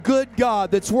Good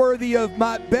God that's worthy of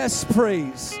my best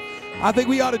praise. I think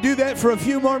we ought to do that for a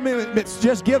few more minutes.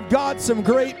 Just give God some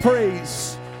great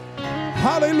praise.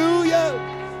 Hallelujah.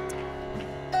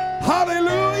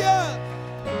 Hallelujah.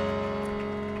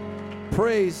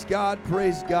 Praise God.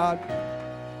 Praise God.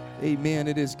 Amen.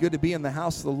 It is good to be in the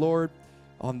house of the Lord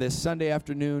on this Sunday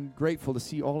afternoon. Grateful to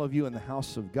see all of you in the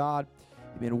house of God.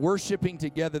 Amen. Worshiping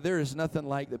together. There is nothing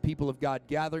like the people of God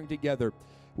gathering together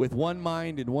with one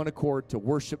mind and one accord to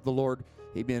worship the Lord,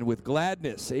 amen, with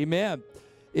gladness, amen.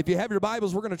 If you have your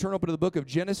Bibles, we're going to turn open to the book of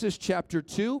Genesis chapter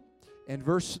 2 and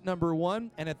verse number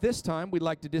 1. And at this time, we'd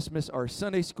like to dismiss our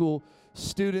Sunday school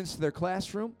students to their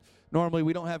classroom. Normally,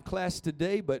 we don't have class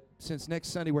today, but since next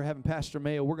Sunday we're having Pastor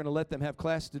Mayo, we're going to let them have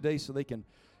class today so they can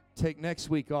take next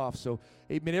week off. So,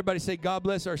 amen. Everybody say, God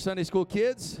bless our Sunday school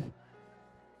kids.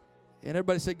 And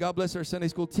everybody say, God bless our Sunday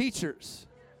school teachers.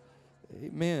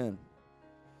 Amen.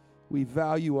 We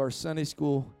value our Sunday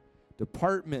school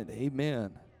department.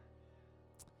 Amen.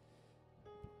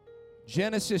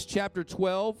 Genesis chapter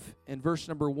 12 and verse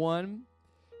number 1.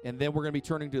 And then we're going to be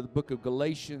turning to the book of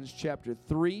Galatians chapter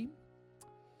 3.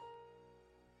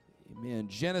 Amen.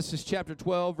 Genesis chapter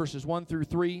 12 verses 1 through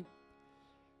 3.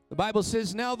 The Bible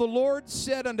says, Now the Lord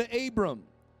said unto Abram,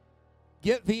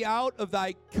 Get thee out of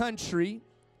thy country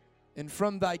and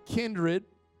from thy kindred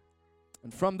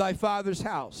and from thy father's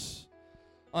house,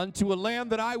 unto a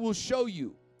land that I will show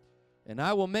you, and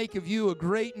I will make of you a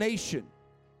great nation,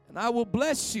 and I will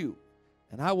bless you,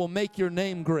 and I will make your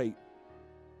name great,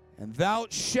 and thou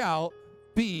shalt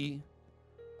be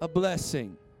a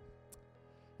blessing.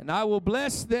 And I will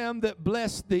bless them that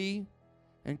bless thee,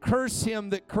 and curse him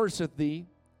that curseth thee,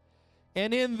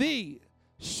 and in thee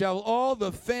shall all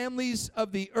the families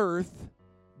of the earth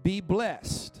be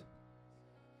blessed.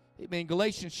 Amen.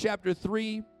 Galatians chapter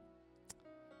 3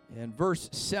 and verse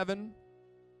 7.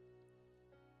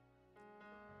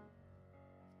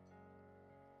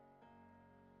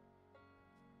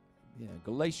 Yeah,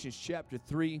 Galatians chapter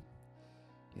 3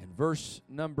 and verse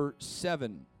number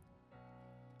 7.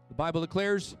 The Bible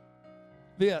declares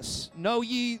this, Know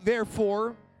ye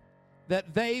therefore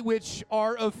that they which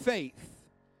are of faith,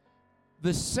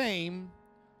 the same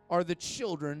are the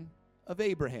children of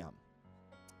Abraham.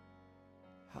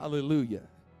 Hallelujah.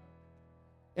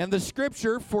 And the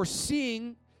scripture,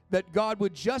 foreseeing that God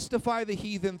would justify the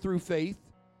heathen through faith,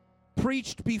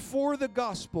 preached before the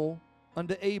gospel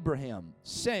unto Abraham,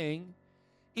 saying,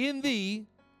 In thee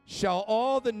shall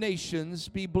all the nations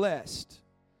be blessed.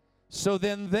 So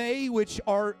then they which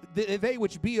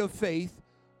be of faith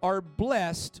are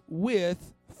blessed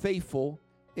with faithful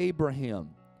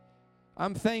Abraham.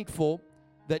 I'm thankful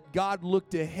that God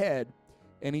looked ahead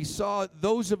and he saw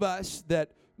those of us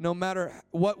that no matter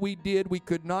what we did, we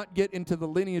could not get into the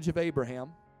lineage of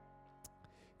Abraham.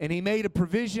 And he made a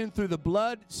provision through the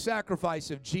blood sacrifice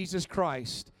of Jesus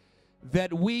Christ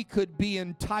that we could be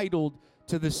entitled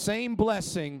to the same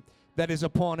blessing that is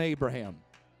upon Abraham.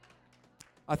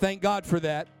 I thank God for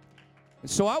that. And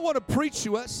so I want to preach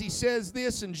to us. He says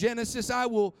this in Genesis, I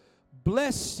will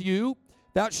bless you,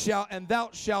 thou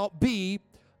shalt be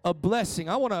a blessing.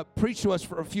 I want to preach to us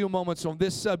for a few moments on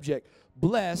this subject.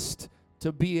 Blessed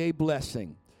to be a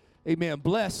blessing. Amen.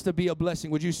 Blessed to be a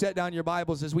blessing. Would you set down your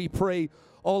Bibles as we pray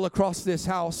all across this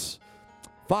house?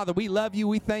 Father, we love you.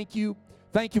 We thank you.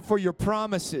 Thank you for your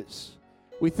promises.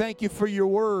 We thank you for your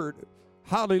word.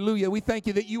 Hallelujah. We thank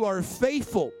you that you are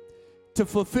faithful to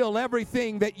fulfill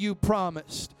everything that you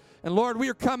promised. And Lord, we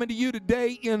are coming to you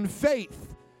today in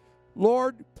faith.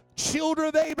 Lord, children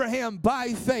of Abraham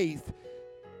by faith,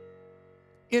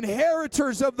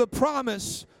 inheritors of the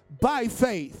promise by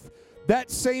faith.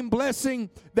 That same blessing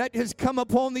that has come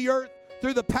upon the earth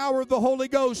through the power of the Holy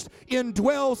Ghost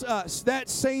indwells us. That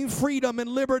same freedom and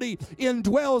liberty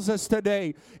indwells us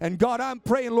today. And God, I'm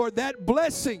praying, Lord, that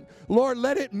blessing, Lord,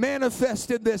 let it manifest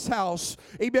in this house.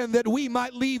 Amen. That we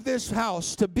might leave this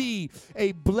house to be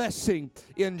a blessing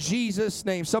in Jesus'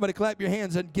 name. Somebody clap your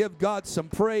hands and give God some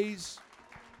praise.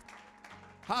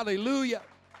 Hallelujah.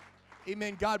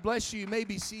 Amen. God bless you. You may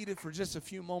be seated for just a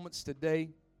few moments today.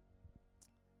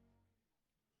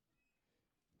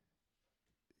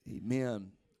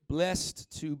 Amen.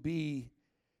 Blessed to be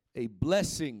a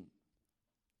blessing.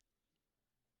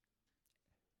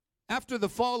 After the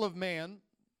fall of man,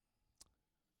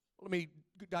 let me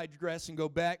digress and go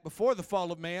back. Before the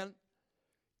fall of man,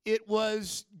 it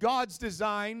was God's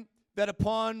design that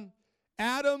upon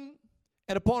Adam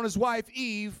and upon his wife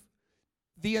Eve,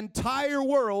 the entire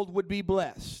world would be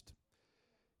blessed.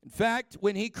 In fact,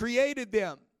 when he created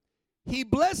them, he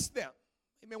blessed them.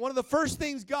 Amen. One of the first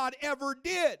things God ever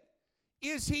did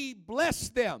is he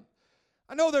blessed them.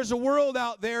 I know there's a world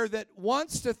out there that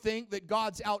wants to think that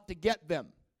God's out to get them,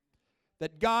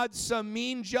 that God's some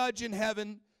mean judge in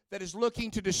heaven that is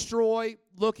looking to destroy,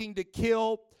 looking to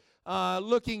kill,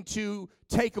 looking to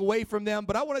take away from them.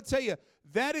 But I want to tell you,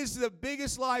 that is the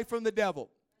biggest lie from the devil.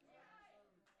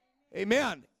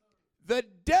 Amen. The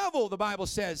devil, the Bible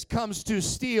says, comes to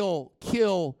steal,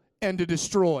 kill, and to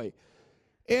destroy.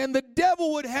 And the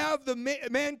devil would have the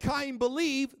mankind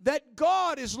believe that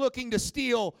God is looking to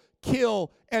steal,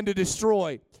 kill, and to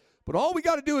destroy. But all we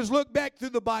got to do is look back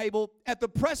through the Bible at the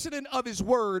precedent of His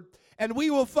Word, and we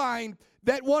will find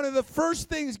that one of the first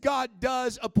things God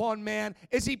does upon man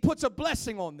is He puts a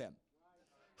blessing on them.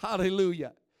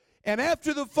 Hallelujah. And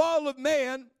after the fall of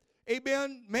man,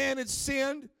 amen, man had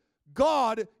sinned,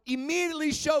 God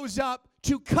immediately shows up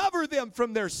to cover them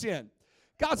from their sin.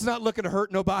 God's not looking to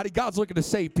hurt nobody. God's looking to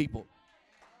save people.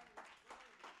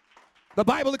 The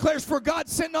Bible declares, for God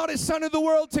sent not His Son into the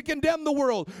world to condemn the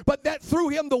world, but that through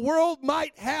Him the world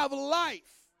might have life.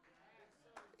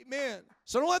 Amen.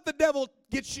 So don't let the devil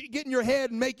get in your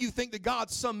head and make you think that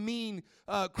God's some mean,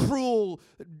 cruel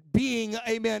being,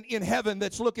 amen, in heaven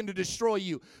that's looking to destroy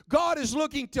you. God is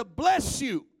looking to bless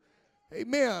you.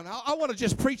 Amen. I want to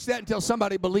just preach that until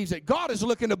somebody believes it. God is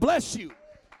looking to bless you.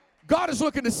 God is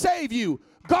looking to save you.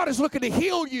 God is looking to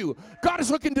heal you. God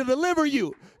is looking to deliver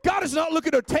you. God is not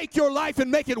looking to take your life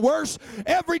and make it worse.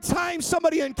 Every time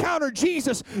somebody encountered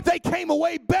Jesus, they came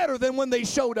away better than when they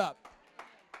showed up.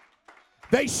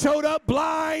 They showed up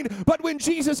blind, but when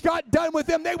Jesus got done with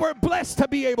them, they were blessed to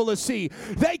be able to see.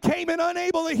 They came in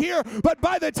unable to hear, but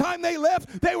by the time they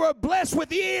left, they were blessed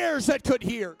with ears that could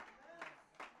hear.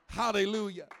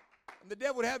 Hallelujah. And the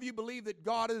devil would have you believe that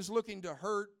God is looking to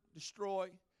hurt, destroy.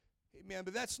 Amen.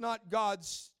 But that's not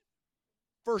God's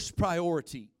first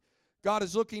priority. God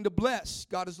is looking to bless.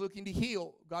 God is looking to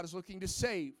heal. God is looking to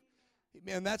save.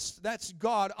 Amen. That's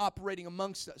God operating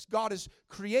amongst us. God is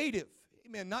creative.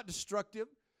 Amen. Not destructive.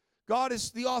 God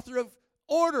is the author of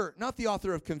order, not the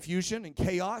author of confusion and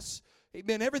chaos.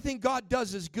 Amen. Everything God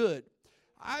does is good.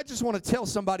 I just want to tell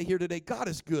somebody here today, God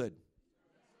is good.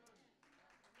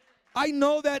 I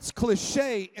know that's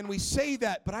cliche, and we say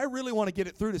that, but I really want to get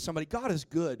it through to somebody. God is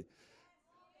good.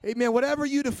 Amen. Whatever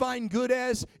you define good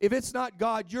as, if it's not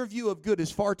God, your view of good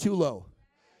is far too low.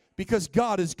 Because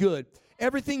God is good.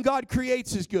 Everything God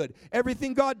creates is good.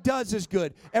 Everything God does is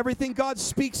good. Everything God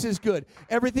speaks is good.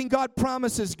 Everything God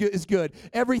promises is good.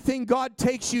 Everything God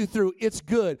takes you through, it's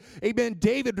good. Amen.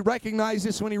 David recognized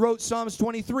this when he wrote Psalms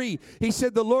 23. He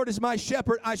said, the Lord is my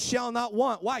shepherd, I shall not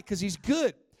want. Why? Because He's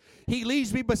good. He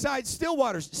leads me beside still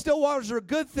waters. Still waters are a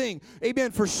good thing,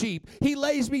 amen, for sheep. He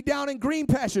lays me down in green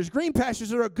pastures. Green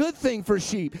pastures are a good thing for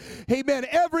sheep. Amen.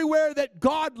 Everywhere that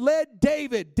God led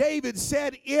David, David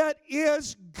said, it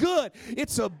is good.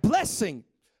 It's a blessing.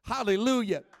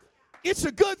 Hallelujah. It's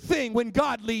a good thing when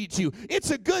God leads you. It's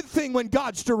a good thing when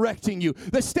God's directing you.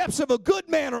 The steps of a good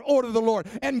man are ordered of the Lord,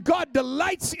 and God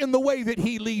delights in the way that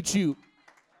He leads you.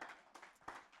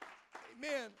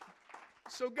 Amen.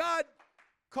 So God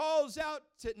calls out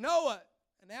to Noah,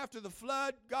 and after the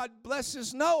flood, God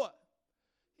blesses Noah.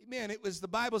 Amen. It was, the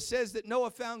Bible says that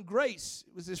Noah found grace.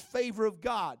 It was this favor of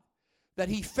God that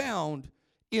he found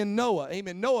in Noah.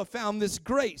 Amen. Noah found this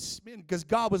grace because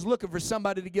God was looking for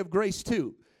somebody to give grace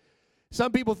to.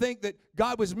 Some people think that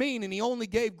God was mean and He only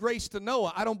gave grace to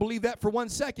Noah. I don't believe that for 1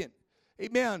 second.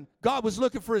 Amen. God was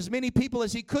looking for as many people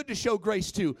as He could to show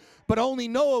grace to, but only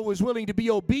Noah was willing to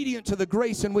be obedient to the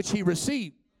grace in which he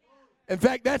received. In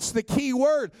fact, that's the key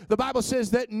word. The Bible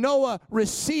says that Noah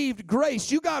received grace.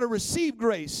 You got to receive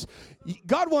grace.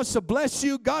 God wants to bless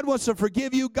you. God wants to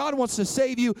forgive you. God wants to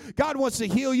save you. God wants to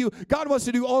heal you. God wants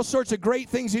to do all sorts of great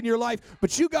things in your life,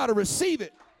 but you got to receive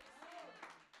it.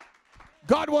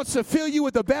 God wants to fill you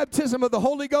with the baptism of the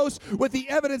Holy Ghost, with the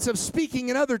evidence of speaking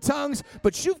in other tongues,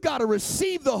 but you've got to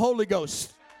receive the Holy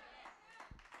Ghost.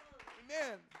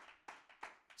 Amen.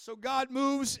 So God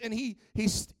moves, and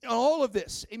He's on all of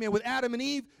this. Amen. With Adam and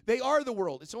Eve, they are the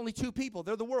world. It's only two people.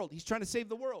 They're the world. He's trying to save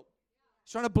the world.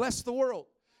 He's trying to bless the world.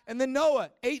 And then Noah,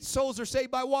 8 souls are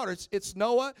saved by water. It's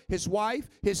Noah, his wife,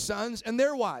 his sons, and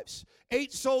their wives.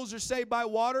 8 souls are saved by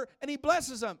water, and He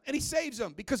blesses them, and He saves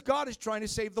them because God is trying to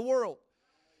save the world.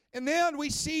 And then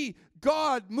we see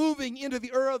God moving into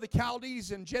the Ur of the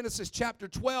Chaldees in Genesis chapter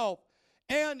 12,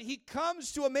 and He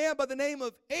comes to a man by the name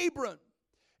of Abram.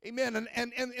 Amen.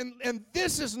 And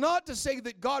this is not to say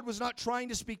that God was not trying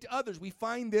to speak to others. We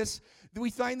find this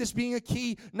being a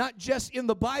key, not just in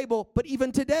the Bible, but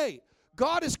even today.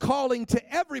 God is calling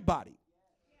to everybody.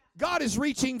 God is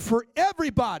reaching for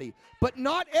everybody, but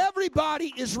not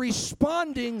everybody is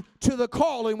responding to the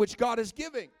call in which God is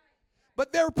giving.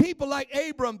 But there are people like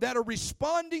Abram that are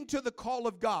responding to the call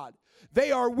of God.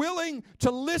 They are willing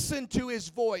to listen to his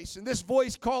voice. And this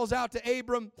voice calls out to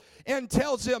Abram and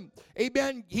tells him,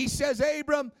 amen, he says,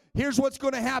 Abram, here's what's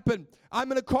going to happen. I'm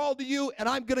going to call to you, and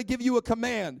I'm going to give you a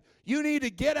command. You need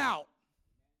to get out.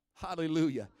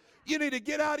 Hallelujah. You need to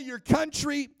get out of your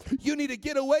country. You need to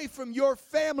get away from your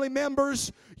family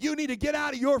members. You need to get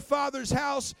out of your father's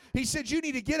house. He said, you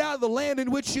need to get out of the land in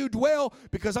which you dwell,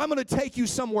 because I'm going to take you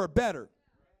somewhere better.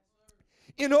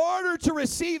 In order to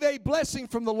receive a blessing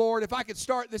from the Lord, if I could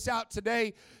start this out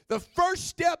today, the first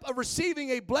step of receiving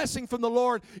a blessing from the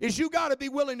Lord is you got to be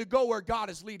willing to go where God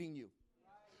is leading you.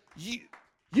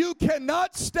 You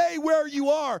cannot stay where you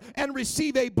are and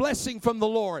receive a blessing from the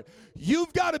Lord.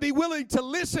 You've got to be willing to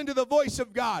listen to the voice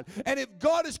of God. And if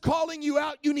God is calling you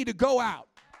out, you need to go out.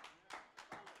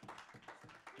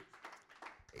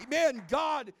 Amen.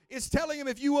 God is telling him,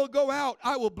 if you will go out,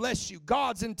 I will bless you.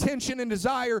 God's intention and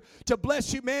desire to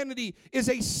bless humanity is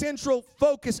a central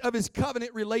focus of his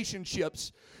covenant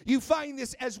relationships. You find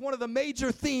this as one of the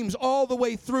major themes all the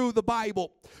way through the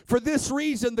Bible. For this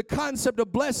reason, the concept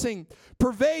of blessing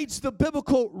pervades the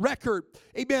biblical record.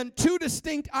 Amen. Two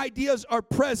distinct ideas are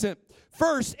present.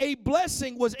 First, a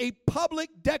blessing was a public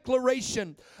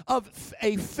declaration of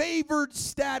a favored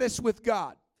status with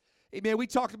God. Amen. We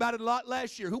talked about it a lot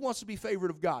last year. Who wants to be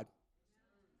favored of God?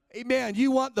 Amen.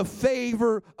 You want the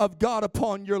favor of God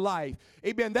upon your life.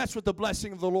 Amen. That's what the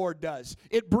blessing of the Lord does.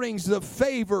 It brings the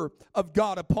favor of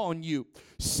God upon you.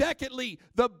 Secondly,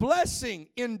 the blessing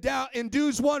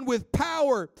endues one with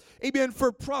power, amen,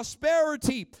 for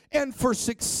prosperity and for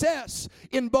success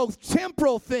in both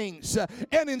temporal things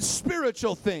and in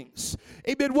spiritual things.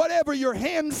 Amen. Whatever your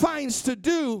hand finds to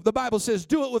do, the Bible says,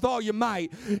 do it with all your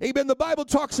might. Amen. The Bible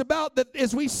talks about that,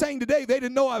 as we sang today, they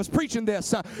didn't know I was preaching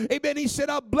this. Amen. He said,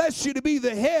 I'll bless you to be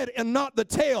the head and not the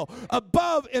tail,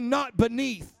 above and not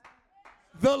beneath,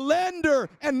 the lender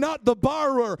and not the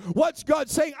borrower. What's God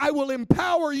saying? I will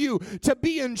empower you to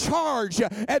be in charge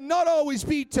and not always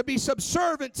to be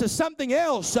subservient to something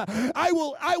else. I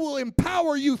will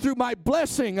empower you through my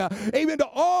blessing, amen, to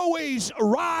always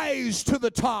rise to the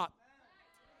top.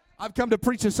 I've come to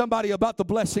preach to somebody about the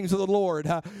blessings of the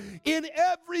Lord. In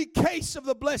every case of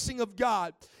the blessing of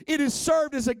God, it is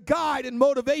served as a guide and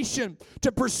motivation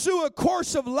to pursue a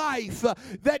course of life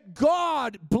that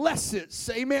God blesses.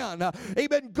 Amen.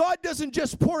 Amen. God doesn't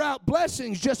just pour out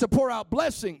blessings just to pour out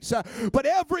blessings, but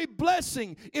every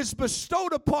blessing is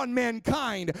bestowed upon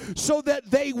mankind so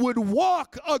that they would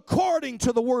walk according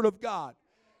to the Word of God.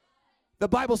 The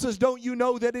Bible says, don't you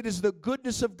know that it is the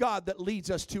goodness of God that leads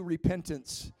us to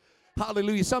repentance?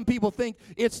 Hallelujah. Some people think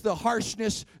it's the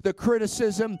harshness, the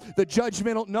criticism, the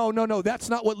judgmental. No. That's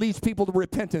not what leads people to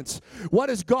repentance. What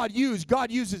does God use?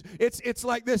 God uses, it's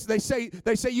like this. They say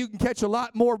you can catch a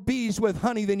lot more bees with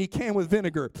honey than you can with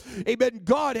vinegar. Amen.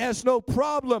 God has no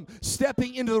problem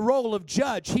stepping into the role of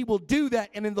judge. He will do that,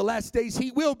 and in the last days,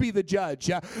 he will be the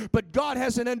judge. But God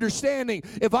has an understanding.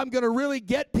 If I'm going to really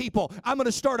get people, I'm going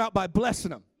to start out by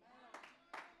blessing them.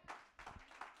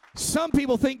 Some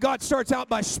people think God starts out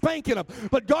by spanking them,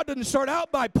 but God doesn't start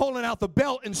out by pulling out the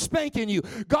belt and spanking you.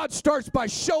 God starts by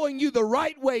showing you the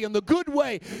right way and the good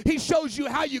way. He shows you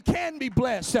how you can be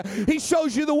blessed. He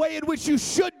shows you the way in which you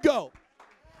should go.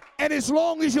 And as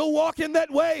long as you'll walk in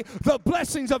that way, the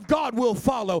blessings of God will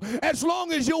follow. As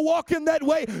long as you'll walk in that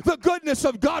way, the goodness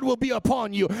of God will be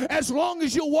upon you. As long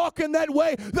as you'll walk in that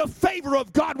way, the favor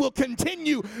of God will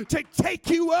continue to take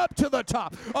you up to the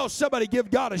top. Oh, somebody give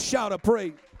God a shout of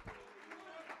praise.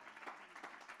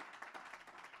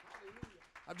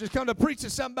 I've just come to preach to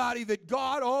somebody that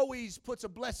God always puts a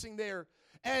blessing there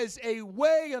as a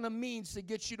way and a means to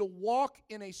get you to walk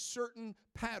in a certain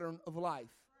pattern of life,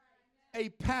 a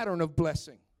pattern of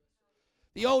blessing.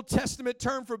 The Old Testament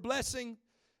term for blessing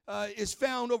is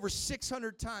found over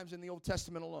 600 times in the Old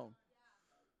Testament alone.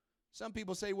 Some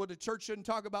people say, well, the church shouldn't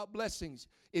talk about blessings.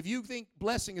 If you think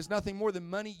blessing is nothing more than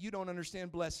money, you don't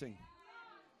understand blessing.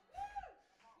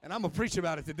 And I'm going to preach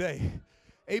about it today.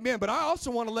 Amen. But I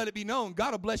also want to let it be known,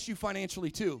 God will bless you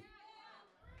financially too.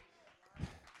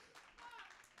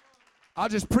 I'll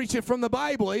just preach it from the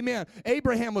Bible. Amen.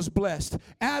 Abraham was blessed.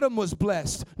 Adam was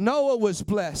blessed. Noah was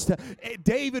blessed.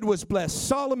 David was blessed.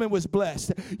 Solomon was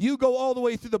blessed. You go all the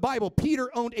way through the Bible. Peter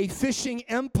owned a fishing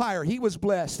empire. He was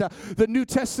blessed. The New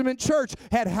Testament church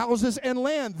had houses and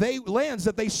lands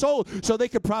that they sold so they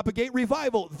could propagate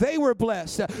revival. They were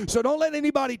blessed. So don't let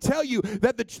anybody tell you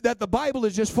that the Bible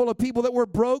is just full of people that were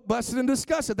broke, busted, and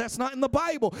disgusted. That's not in the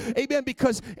Bible. Amen.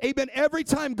 Because, amen, every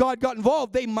time God got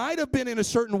involved, they might have been in a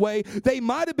certain way. They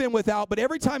might have been without, but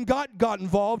every time God got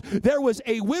involved, there was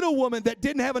a widow woman that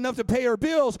didn't have enough to pay her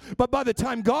bills, but by the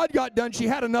time God got done, she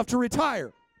had enough to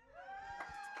retire.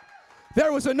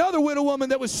 There was another widow woman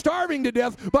that was starving to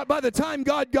death, but by the time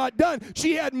God got done,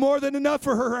 she had more than enough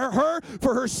for her,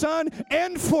 for her son,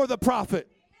 and for the prophet.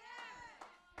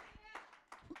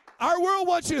 Our world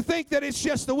wants you to think that it's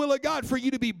just the will of God for you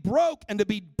to be broke and to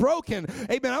be broken.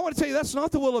 Amen. I want to tell you that's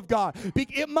not the will of God.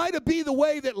 It might be the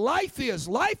way that life is.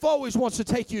 Life always wants to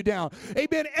take you down.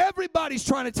 Amen. Everybody's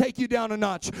trying to take you down a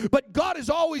notch. But God is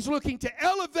always looking to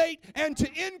elevate and to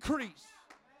increase.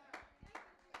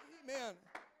 Amen.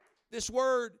 This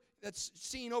word that's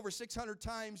seen over 600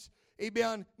 times,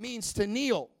 amen, means to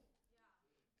kneel.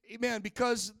 Amen.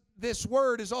 Because this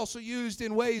word is also used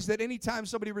in ways that anytime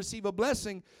somebody receive a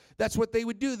blessing, that's what they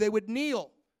would do. They would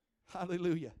kneel.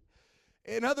 Hallelujah.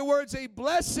 In other words, a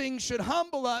blessing should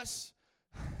humble us,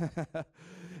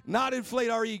 not inflate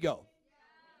our ego.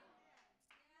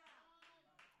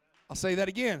 I'll say that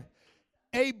again.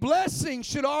 A blessing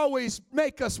should always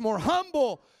make us more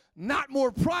humble, not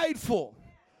more prideful.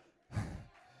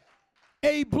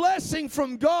 A blessing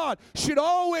from God should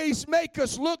always make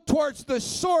us look towards the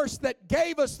source that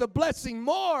gave us the blessing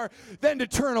more than to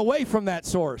turn away from that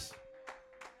source.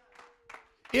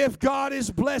 If God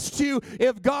has blessed you,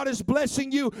 if God is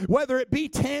blessing you, whether it be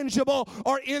tangible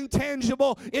or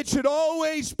intangible, it should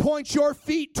always point your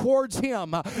feet towards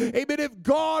Him. Amen. If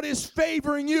God is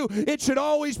favoring you, it should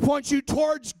always point you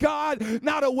towards God,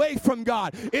 not away from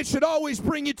God. It should always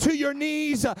bring you to your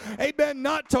knees. Amen.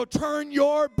 Not to turn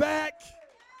your back.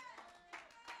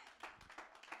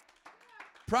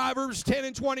 Proverbs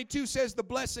 10:22 says, the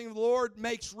blessing of the Lord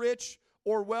makes rich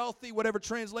or wealthy, whatever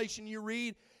translation you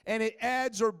read, and it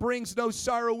adds or brings no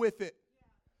sorrow with it.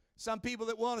 Some people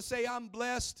that want to say, I'm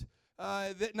blessed,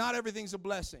 that not everything's a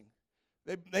blessing.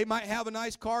 They might have a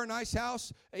nice car, nice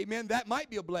house. Amen. That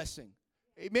might be a blessing.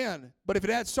 Amen. But if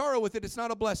it adds sorrow with it, it's not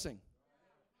a blessing.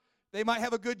 They might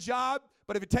have a good job,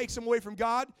 but if it takes them away from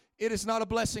God, it is not a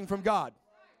blessing from God.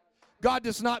 God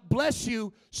does not bless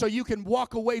you so you can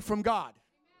walk away from God.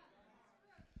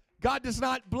 God does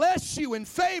not bless you and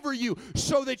favor you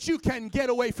so that you can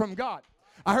get away from God.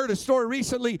 I heard a story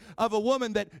recently of a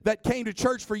woman that came to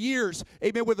church for years,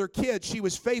 amen, with her kids. She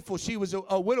was faithful. She was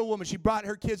a widow woman. She brought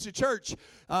her kids to church.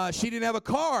 She didn't have a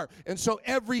car, and so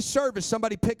every service,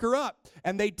 somebody pick her up,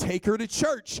 and they'd take her to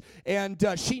church, and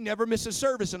she never missed a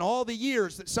service in all the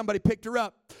years that somebody picked her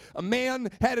up. A man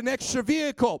had an extra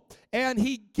vehicle, and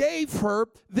he gave her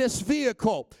this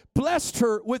vehicle, blessed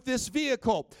her with this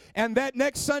vehicle, and that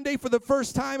next Sunday, for the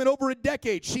first time in over a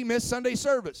decade, she missed Sunday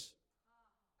service.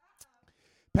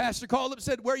 Pastor called up and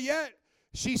said, where you at?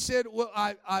 She said, well,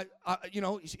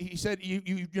 he said,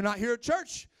 you're not here at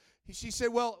church. She said,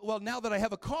 well, now that I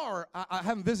have a car, I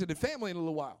haven't visited family in a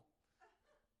little while.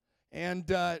 And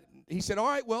he said, all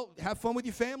right, well, have fun with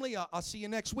your family. I'll see you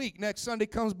next week. Next Sunday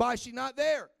comes by, she's not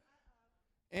there.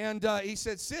 And he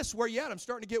said, sis, where you at? I'm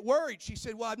starting to get worried. She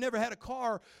said, well, I've never had a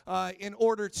car in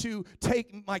order to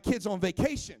take my kids on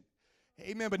vacation.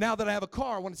 Amen. But now that I have a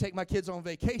car, I want to take my kids on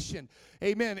vacation.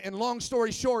 Amen. And long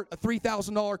story short, a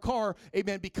 $3,000 car,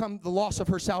 amen, become the loss of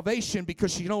her salvation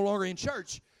because she's no longer in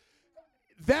church.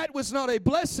 That was not a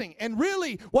blessing. And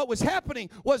really what was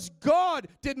happening was God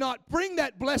did not bring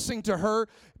that blessing to her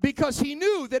because He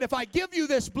knew that if I give you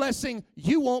this blessing,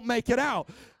 you won't make it out.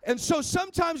 And so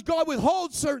sometimes God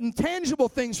withholds certain tangible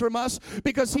things from us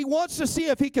because He wants to see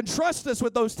if He can trust us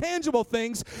with those tangible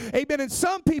things. Amen. And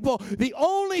some people, the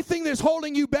only thing that's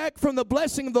holding you back from the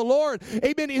blessing of the Lord,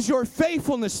 amen, is your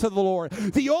faithfulness to the Lord.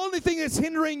 The only thing that's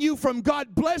hindering you from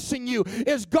God blessing you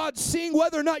is God seeing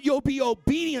whether or not you'll be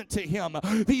obedient to Him.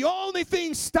 The only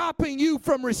thing stopping you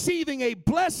from receiving a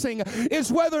blessing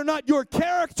is whether or not your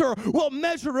character will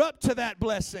measure up to that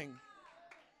blessing.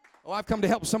 Oh, I've come to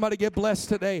help somebody get blessed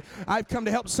today. I've come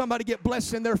to help somebody get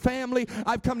blessed in their family.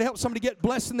 I've come to help somebody get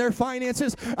blessed in their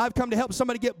finances. I've come to help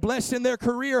somebody get blessed in their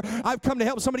career. I've come to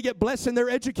help somebody get blessed in their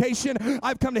education.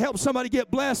 I've come to help somebody get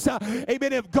blessed.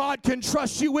 Amen. If God can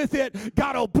trust you with it,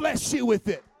 God will bless you with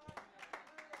it.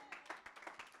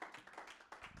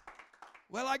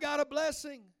 Well, I got a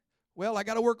blessing. Well, I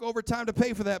got to work overtime to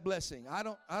pay for that blessing. I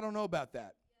don't know about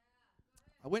that.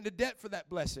 I went into debt for that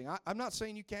blessing. I'm not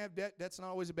saying you can't have debt. That's not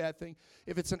always a bad thing.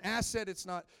 If it's an asset, it's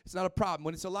not a problem.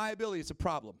 When it's a liability, it's a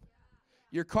problem.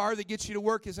 Your car that gets you to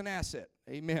work is an asset.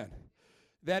 Amen.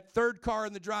 That third car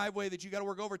in the driveway that you got to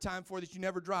work overtime for that you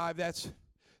never drive, that's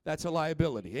a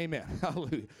liability. Amen.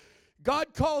 Hallelujah.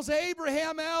 God calls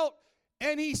Abraham out,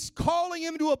 and He's calling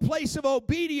him to a place of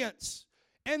obedience,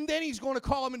 and then He's going to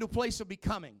call him into a place of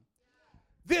becoming.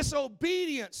 this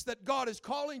obedience that God is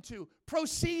calling to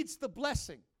proceeds the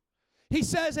blessing. He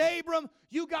says, Abram,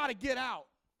 you got to get out.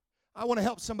 I want to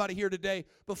help somebody here today.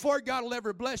 Before God will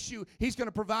ever bless you, He's going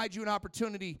to provide you an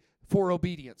opportunity for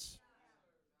obedience.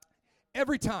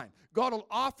 Every time, God will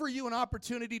offer you an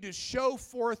opportunity to show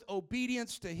forth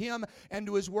obedience to Him and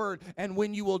to His Word. And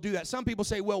when you will do that, some people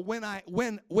say, well,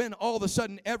 when all of a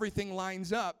sudden everything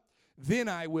lines up, then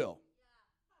I will.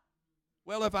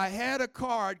 Well, if I had a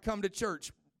car, I'd come to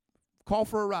church. Call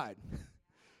for a ride.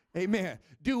 Amen.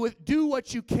 Do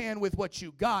what you can with what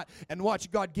you got and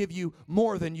watch God give you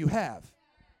more than you have.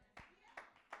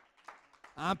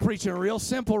 I'm preaching real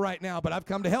simple right now, but I've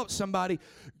come to help somebody.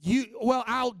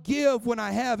 I'll give when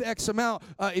I have X amount.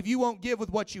 If you won't give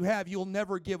with what you have, you'll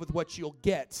never give with what you'll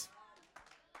get.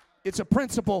 It's a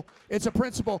principle. It's a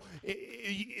principle.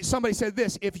 Somebody said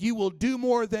this, if you will do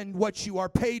more than what you are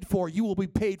paid for, you will be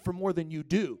paid for more than you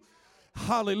do.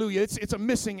 Hallelujah. It's a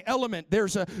missing element.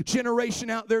 There's a generation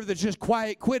out there that's just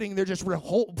quiet quitting. They're just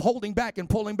holding back and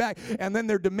pulling back, and then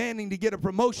they're demanding to get a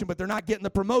promotion, but they're not getting the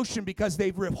promotion because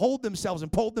they've withheld themselves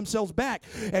and pulled themselves back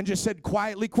and just said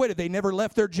quietly quit it. They never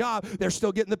left their job. They're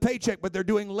still getting the paycheck, but they're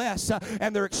doing less,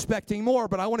 and they're expecting more.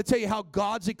 But I want to tell you how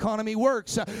God's economy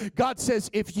works. God says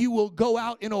if you will go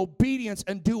out in obedience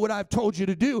and do what I've told you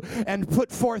to do and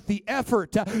put forth the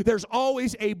effort, there's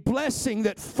always a blessing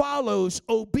that follows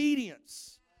obedience.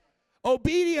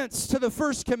 Obedience to the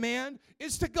first command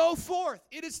is to go forth.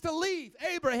 It is to leave.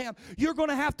 Abraham, you're going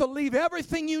to have to leave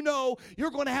everything you know. You're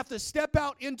going to have to step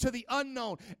out into the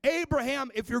unknown.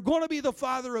 Abraham, if you're going to be the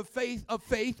father of faith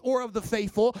or of the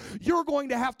faithful, you're going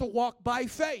to have to walk by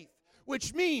faith,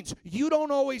 which means you don't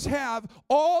always have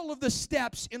all of the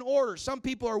steps in order. Some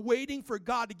people are waiting for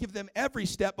God to give them every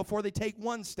step before they take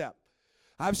one step.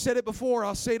 I've said it before,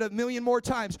 I'll say it a million more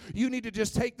times. You need to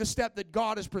just take the step that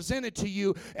God has presented to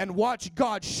you and watch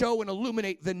God show and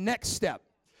illuminate the next step.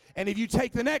 And if you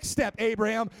take the next step,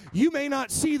 Abraham, you may not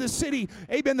see the city,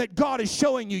 amen, that God is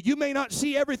showing you. You may not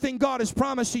see everything God has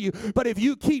promised to you. But if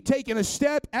you keep taking a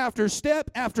step after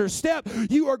step after step,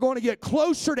 you are going to get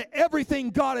closer to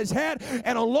everything God has had.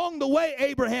 And along the way,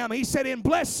 Abraham, he said, in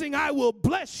blessing, I will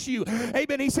bless you.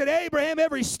 Amen. He said, Abraham,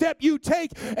 every step you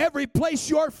take, every place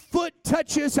your foot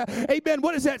touches, amen,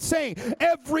 what is that saying?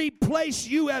 Every place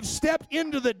you have stepped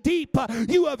into the deep,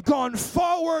 you have gone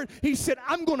forward. He said,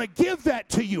 I'm going to give that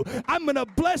to you. I'm going to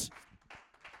bless.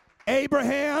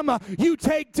 Abraham, you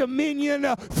take dominion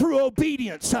through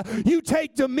obedience. You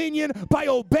take dominion by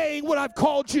obeying what I've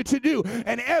called you to do.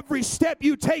 And every step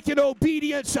you take in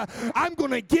obedience, I'm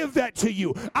going to give that to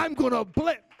you. I'm going to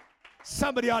bless.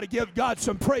 Somebody ought to give God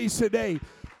some praise today.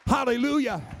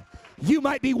 Hallelujah. You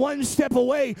might be one step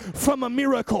away from a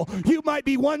miracle. You might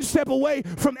be one step away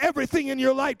from everything in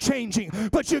your life changing.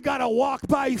 But you got to walk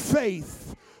by faith.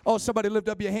 Oh, somebody lift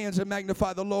up your hands and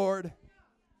magnify the Lord.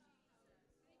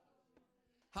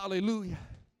 Hallelujah.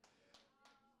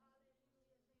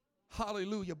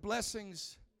 Hallelujah.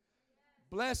 Blessings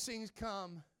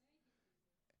come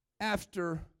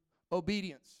after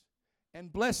obedience.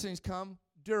 And blessings come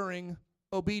during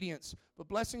obedience. But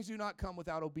blessings do not come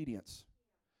without obedience.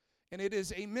 And it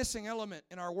is a missing element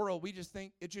in our world. We just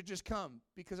think it should just come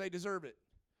because I deserve it.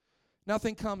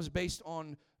 Nothing comes based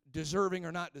on deserving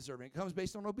or not deserving. It comes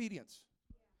based on obedience.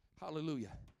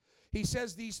 Hallelujah. He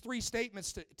says these three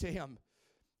statements to him.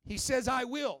 He says, I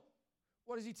will.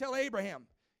 What does he tell Abraham?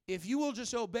 If you will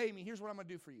just obey me, here's what I'm going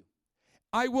to do for you.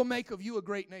 I will make of you a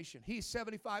great nation. He's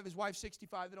 75, his wife's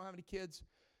 65. They don't have any kids.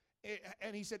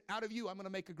 And he said, out of you, I'm going to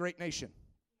make a great nation.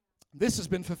 This has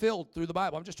been fulfilled through the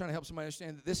Bible. I'm just trying to help somebody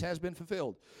understand that this has been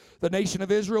fulfilled. The nation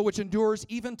of Israel, which endures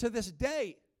even to this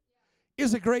day,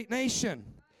 is a great nation.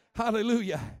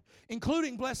 Hallelujah.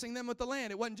 Including blessing them with the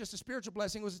land. It wasn't just a spiritual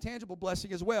blessing, it was a tangible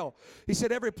blessing as well. He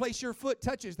said, every place your foot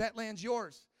touches, that land's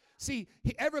yours. See,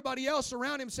 everybody else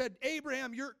around him said,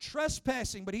 Abraham, you're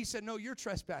trespassing. But he said, no, you're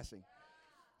trespassing.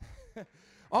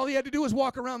 All he had to do was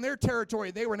walk around their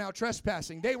territory. They were now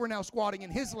trespassing. They were now squatting in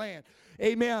his land.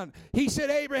 Amen. He said,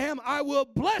 Abraham, I will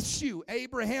bless you.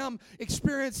 Abraham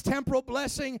experienced temporal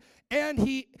blessing. And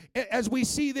he, as we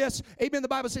see this, amen, the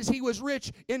Bible says he was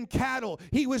rich in cattle.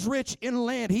 He was rich in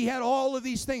land. He had all of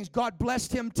these things. God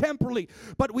blessed him temporally.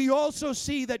 But we also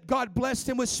see that God blessed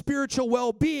him with spiritual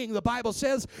well-being. The Bible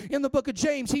says in the book of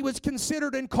James, he was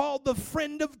considered and called the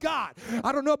friend of God.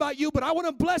 I don't know about you, but I want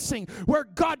a blessing where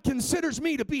God considers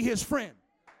me to be his friend.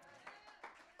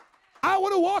 I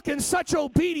want to walk in such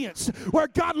obedience where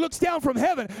God looks down from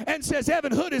heaven and says,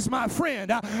 Evan Hood is my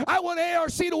friend. I want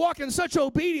ARC to walk in such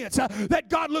obedience that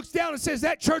God looks down and says,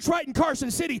 that church right in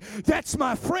Carson City, that's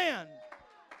my friend.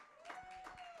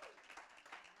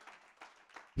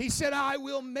 He said, I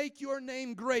will make your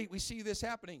name great. We see this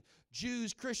happening.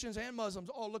 Jews, Christians, and Muslims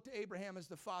all look to Abraham as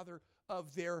the father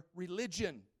of their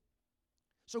religion.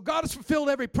 So God has fulfilled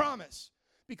every promise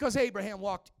because Abraham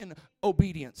walked in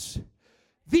obedience.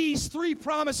 These three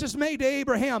promises made to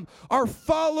Abraham are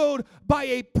followed by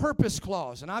a purpose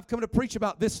clause. And I've come to preach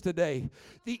about this today.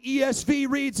 The ESV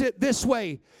reads it this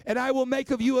way: and I will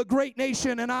make of you a great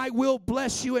nation, and I will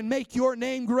bless you and make your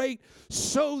name great,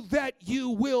 so that you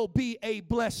will be a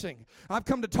blessing. I've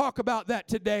come to talk about that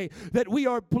today, that we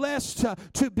are blessed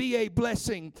to be a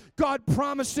blessing. God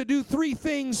promised to do three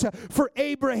things for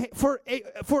Abraham, for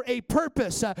a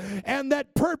purpose. And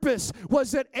that purpose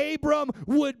was that Abram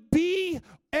would be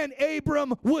and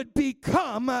Abram would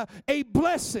become a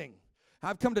blessing.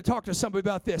 I've come to talk to somebody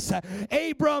about this.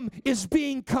 Abram is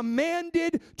being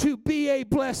commanded to be a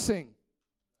blessing.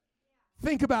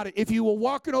 Think about it. If you will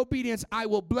walk in obedience, I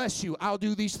will bless you. I'll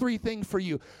do these three things for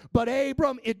you. But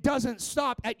Abram, it doesn't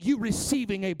stop at you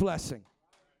receiving a blessing.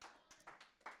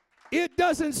 It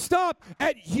doesn't stop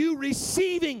at you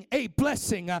receiving a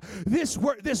blessing. This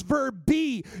verb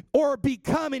be or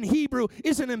become in Hebrew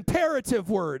is an imperative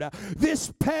word.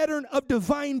 This pattern of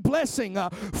divine blessing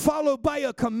followed by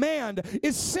a command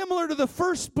is similar to the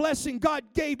first blessing God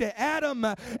gave to Adam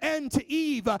and to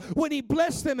Eve when he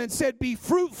blessed them and said, be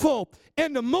fruitful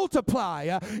and to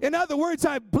multiply. In other words,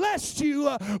 I blessed you,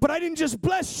 but I didn't just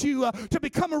bless you to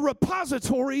become a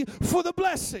repository for the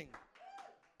blessing.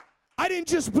 I didn't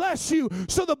just bless you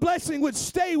so the blessing would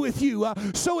stay with you,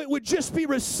 so it would just be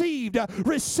received.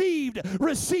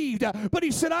 But he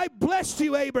said, I blessed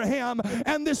you, Abraham,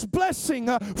 and this blessing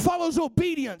follows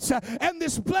obedience. And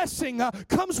this blessing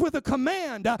comes with a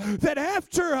command that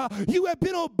after you have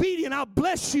been obedient, I'll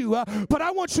bless you. But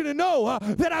I want you to know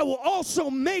that I will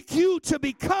also make you to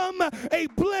become a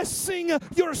blessing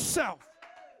yourself.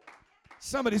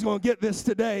 Somebody's going to get this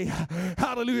today.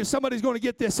 Hallelujah. Somebody's going to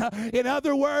get this. In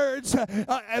other words,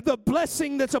 the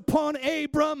blessing that's upon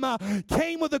Abram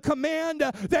came with a command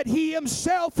that he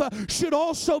himself should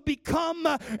also become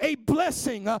a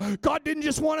blessing. God didn't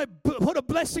just want to put a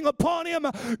blessing upon him.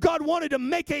 God wanted to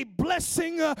make a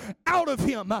blessing out of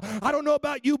him. I don't know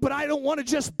about you, but I don't want to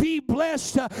just be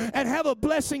blessed and have a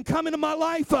blessing come into my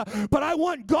life, but I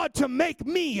want God to make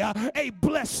me a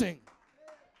blessing.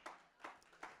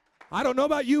 I don't know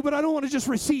about you, but I don't want to just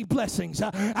receive blessings.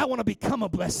 I want to become a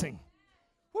blessing.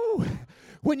 Woo.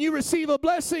 When you receive a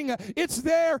blessing, it's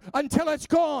there until it's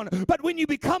gone. But when you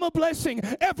become a blessing,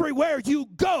 everywhere you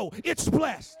go, it's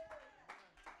blessed.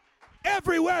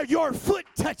 Everywhere your foot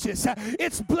touches,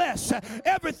 it's blessed.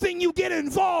 Everything you get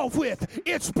involved with,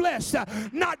 it's blessed.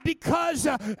 Not because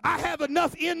I have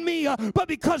enough in me, but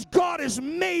because God has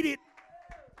made it.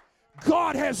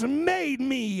 God has made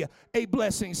me a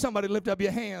blessing. Somebody lift up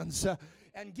your hands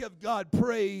and give God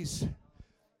praise.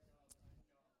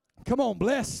 Come on,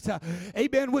 blessed.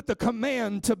 Amen. With the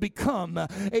command to become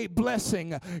a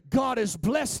blessing. God has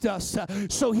blessed us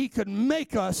so he could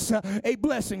make us a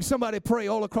blessing. Somebody pray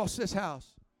all across this house.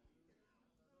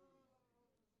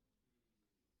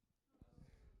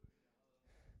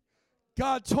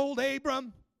 God told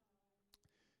Abram,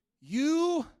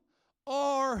 you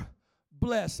are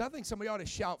blessed. I think somebody ought to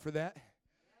shout for that.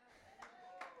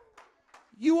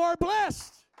 You are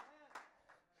blessed.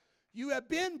 You have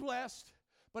been blessed.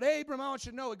 But Abram, I want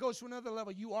you to know, it goes to another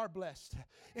level. You are blessed.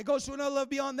 It goes to another level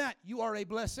beyond that. You are a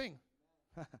blessing.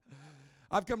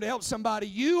 I've come to help somebody.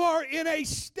 You are in a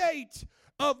state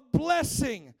of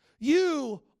blessing.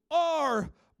 You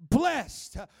are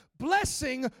blessed.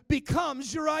 Blessing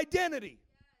becomes your identity.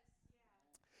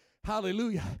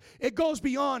 Hallelujah. It goes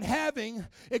beyond having,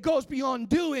 it goes beyond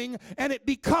doing, and it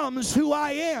becomes who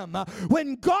I am.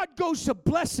 When God goes to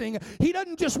blessing, he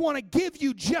doesn't just want to give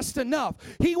you just enough.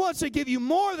 He wants to give you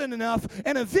more than enough,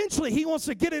 and eventually he wants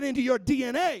to get it into your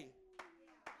DNA.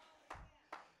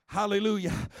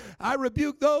 Hallelujah. I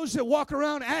rebuke those that walk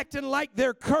around acting like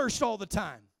they're cursed all the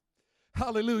time.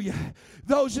 Hallelujah.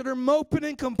 Those that are moping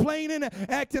and complaining,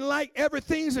 acting like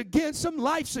everything's against them,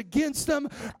 life's against them.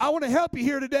 I want to help you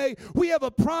here today. We have a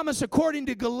promise according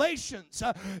to Galatians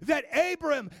that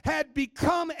Abram had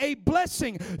become a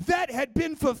blessing that had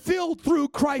been fulfilled through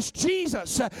Christ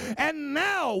Jesus. And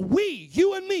now we,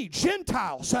 you and me,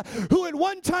 Gentiles, who at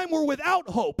one time were without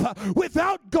hope,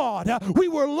 without God, we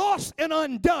were lost and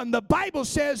undone. The Bible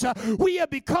says we have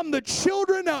become the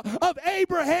children of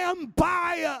Abraham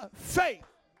by faith.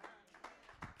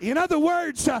 In other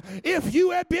words, if you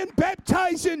have been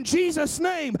baptized in Jesus'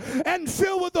 name and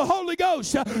filled with the Holy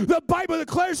Ghost, the Bible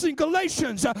declares in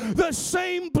Galatians, the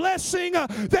same blessing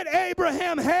that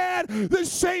Abraham had, the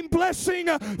same blessing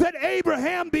that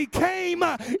Abraham became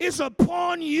is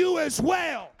upon you as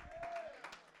well.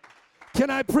 Can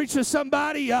I preach to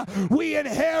somebody? We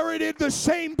inherited the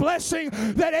same blessing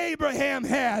that Abraham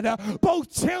had,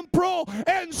 both temporal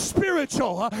and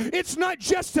spiritual. It's not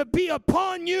just to be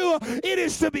upon you, it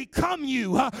is to become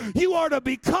you. You are to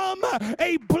become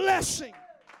a blessing.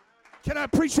 Can I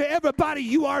preach to everybody?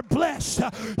 You are blessed.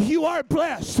 You are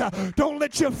blessed. Don't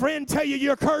let your friend tell you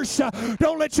you're cursed.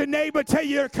 Don't let your neighbor tell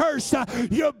you you're cursed.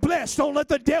 You're blessed. Don't let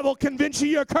the devil convince you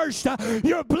you're cursed.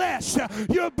 You're blessed.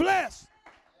 You're blessed.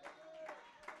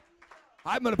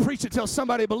 I'm going to preach it till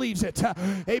somebody believes it.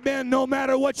 Amen. No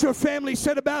matter what your family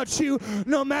said about you,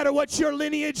 no matter what your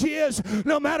lineage is,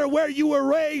 no matter where you were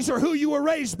raised or who you were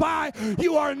raised by,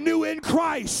 you are new in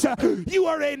Christ. You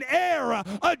are an heir,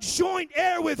 a joint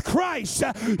heir with Christ.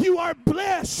 You are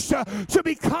blessed to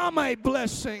become a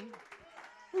blessing.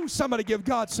 Ooh, somebody give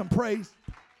God some praise.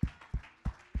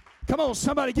 Come on,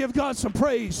 somebody give God some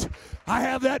praise. I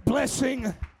have that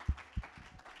blessing.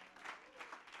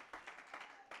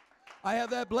 I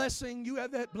have that blessing. You have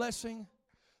that blessing.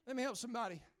 Let me help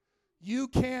somebody. You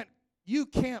can't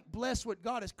bless what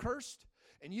God has cursed,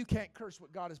 and you can't curse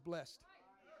what God has blessed.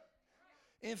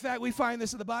 In fact, we find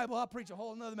this in the Bible. I'll preach a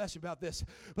whole another message about this.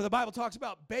 But the Bible talks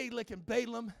about Balak and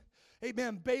Balaam.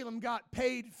 Amen. Balaam got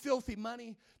paid filthy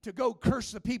money to go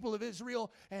curse the people of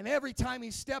Israel. And every time he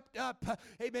stepped up,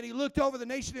 amen, he looked over the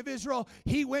nation of Israel.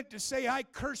 He went to say, I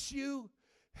curse you.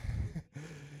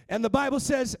 And the Bible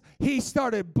says he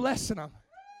started blessing them.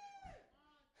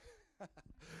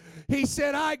 He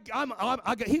said,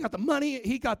 he got the money,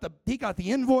 he got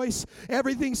the invoice.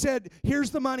 Everything said, here's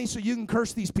the money so you can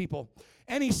curse these people.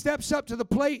 And he steps up to the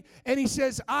plate and he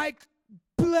says, I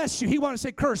bless you. He wanted to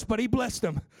say curse, but he blessed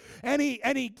them. And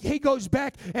he goes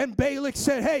back, and Balak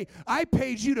said, hey, I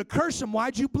paid you to curse him.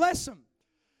 Why'd you bless him?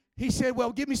 He said,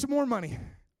 well, give me some more money.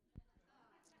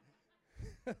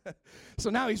 So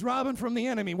now he's robbing from the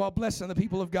enemy while blessing the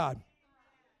people of God.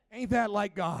 Ain't that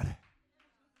like God?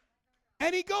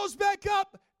 And he goes back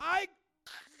up.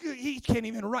 He can't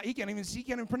even write. He can't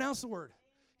even pronounce the word.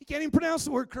 He can't even pronounce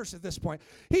the word curse at this point.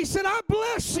 He said, I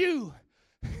bless you.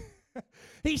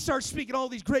 He starts speaking all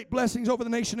these great blessings over the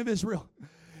nation of Israel.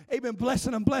 Amen.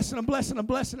 Blessing them, blessing them, blessing them,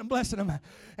 blessing them, blessing them.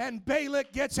 And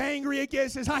Balak gets angry again,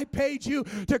 says, I paid you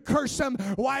to curse them.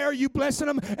 Why are you blessing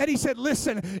them? And he said,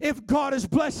 listen, if God is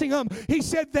blessing them, he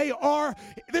said they are,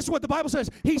 this is what the Bible says.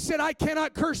 He said, I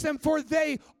cannot curse them, for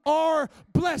they are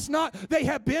blessed. Not they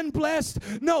have been blessed.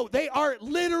 No, they are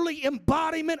literally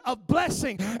embodiment of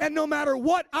blessing. And no matter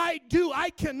what I do, I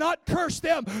cannot curse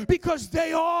them because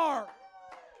they are.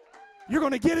 You're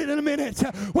going to get it in a minute.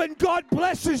 When God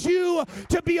blesses you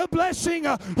to be a blessing,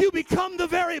 you become the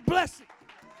very blessing.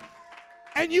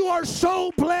 And you are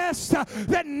so blessed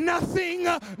that nothing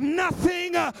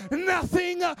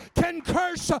can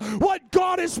curse what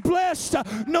God has blessed.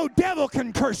 No devil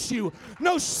can curse you.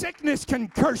 No sickness can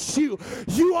curse you.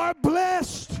 You are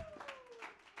blessed.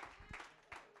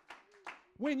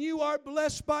 When you are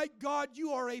blessed by God,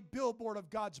 you are a billboard of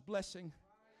God's blessing.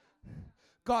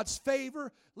 God's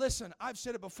favor. Listen, I've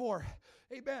said it before.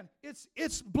 Amen.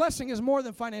 It's blessing is more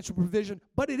than financial provision,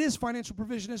 but it is financial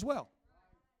provision as well.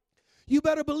 You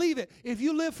better believe it. If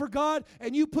you live for God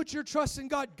and you put your trust in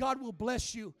God, God will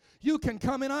bless you. You can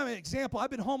come in. I'm an example. I've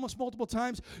been homeless multiple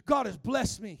times. God has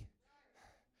blessed me.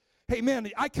 Hey, man,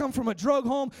 I come from a drug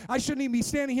home. I shouldn't even be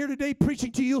standing here today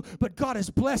preaching to you, but God has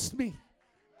blessed me.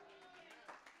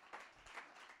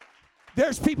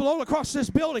 There's people all across this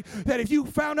building that if you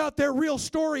found out their real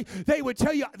story, they would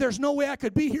tell you, there's no way I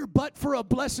could be here but for a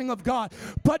blessing of God,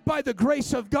 but by the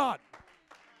grace of God.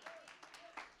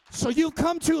 So you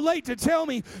come too late to tell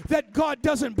me that God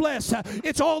doesn't bless.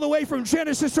 It's all the way from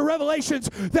Genesis to Revelations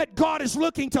that God is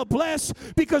looking to bless,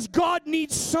 because God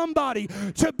needs somebody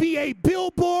to be a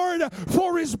billboard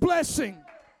for his blessing.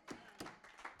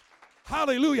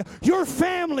 Hallelujah. Your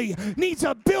family needs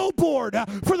a billboard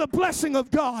for the blessing of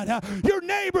God. Your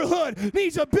neighborhood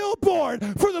needs a billboard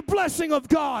for the blessing of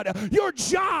God. Your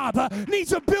job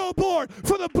needs a billboard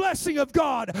for the blessing of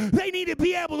God. They need to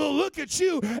be able to look at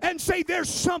you and say, there's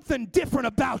something different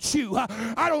about you.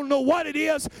 I don't know what it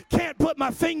is. Can't put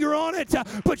my finger on it,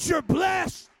 but you're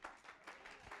blessed.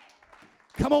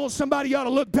 Come on, somebody ought to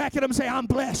look back at them and say, I'm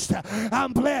blessed.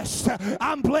 I'm blessed.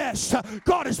 I'm blessed.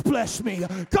 God has blessed me.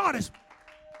 God has.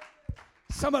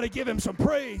 Somebody give him some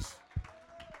praise.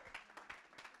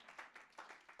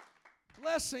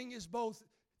 Blessing is both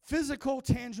physical,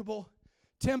 tangible,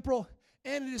 temporal,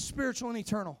 and it is spiritual and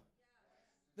eternal.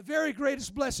 The very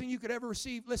greatest blessing you could ever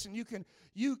receive. Listen, you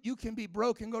can be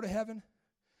broke and go to heaven.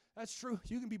 That's true.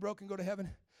 You can be broke and go to heaven.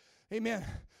 Amen.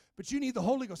 But you need the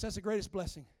Holy Ghost. That's the greatest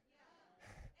blessing.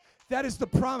 That is the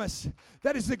promise.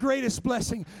 That is the greatest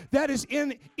blessing. That is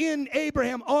in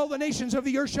Abraham. All the nations of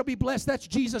the earth shall be blessed. That's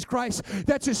Jesus Christ.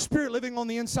 That's His Spirit living on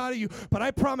the inside of you. But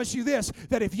I promise you this,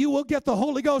 that if you will get the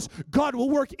Holy Ghost, God will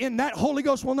work in that. Holy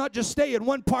Ghost will not just stay in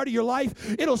one part of your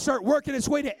life. It'll start working its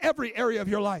way to every area of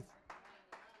your life.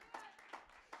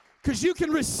 Because you can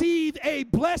receive a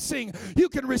blessing. You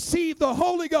can receive the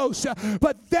Holy Ghost.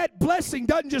 But that blessing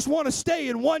doesn't just want to stay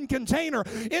in one container.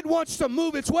 It wants to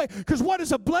move its way. Because what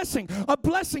is a blessing? A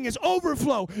blessing is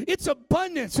overflow. It's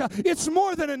abundance. It's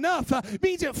more than enough. It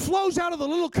means it flows out of the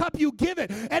little cup you give it.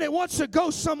 And it wants to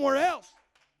go somewhere else.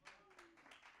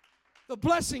 The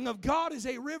blessing of God is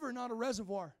a river, not a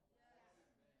reservoir.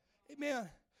 Amen.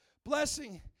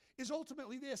 Blessing is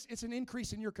ultimately this. It's an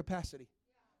increase in your capacity.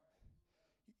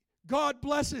 God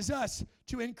blesses us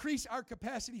to increase our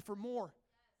capacity for more.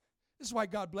 This is why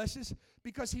God blesses,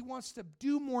 because He wants to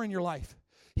do more in your life.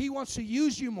 He wants to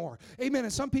use you more. Amen.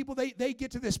 And some people, they get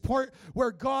to this part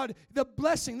where God, the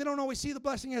blessing, they don't always see the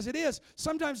blessing as it is.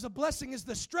 Sometimes the blessing is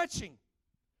the stretching.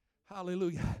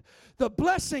 Hallelujah. The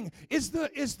blessing is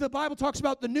the Bible talks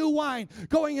about the new wine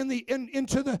going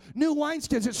into the new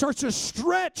wineskins. It starts to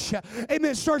stretch.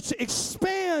 Amen. It starts to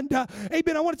expand.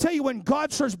 Amen. I want to tell you, when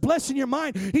God starts blessing your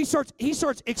mind, He starts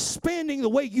expanding the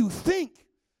way you think.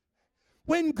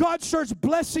 When God starts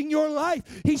blessing your life,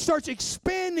 He starts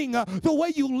expanding the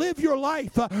way you live your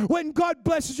life. When God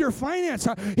blesses your finance,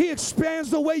 He expands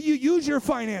the way you use your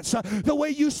finance, the way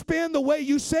you spend, the way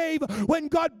you save. When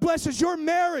God blesses your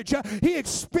marriage, He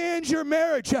expands your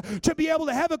marriage to be able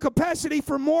to have a capacity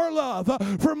for more love,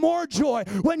 for more joy.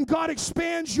 When God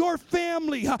expands your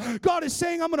family, God is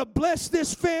saying, I'm going to bless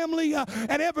this family,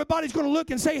 and everybody's going to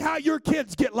look and say, how your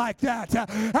kids get like that?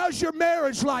 How's your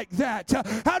marriage like that?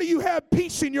 How do you have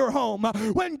peace in your home?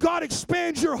 When God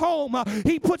expands your home,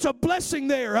 He puts a blessing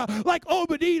there, like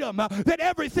Obed-Edom, that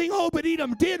everything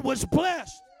Obed-Edom did was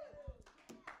blessed.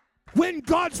 When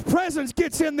God's presence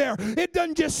gets in there, it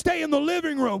doesn't just stay in the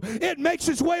living room. It makes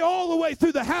its way all the way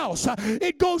through the house.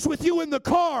 It goes with you in the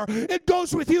car. It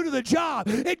goes with you to the job.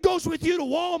 It goes with you to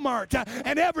Walmart.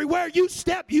 And everywhere you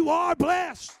step, you are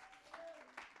blessed.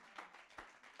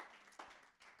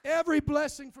 Every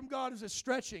blessing from God is a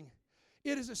stretching.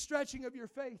 It is a stretching of your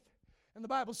faith. And the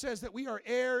Bible says that we are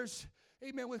heirs,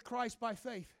 amen, with Christ by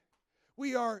faith.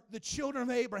 We are the children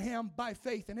of Abraham by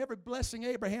faith. And every blessing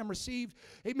Abraham received,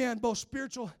 amen, both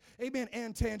spiritual, amen,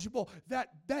 and tangible,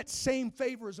 that same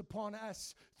favor is upon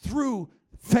us through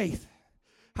faith.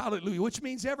 Hallelujah. Which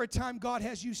means every time God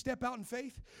has you step out in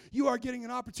faith, you are getting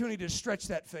an opportunity to stretch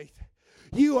that faith.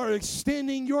 You are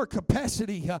extending your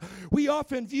capacity. We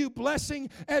often view blessing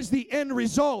as the end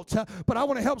result, but I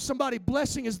want to help somebody.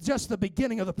 Blessing is just the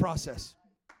beginning of the process.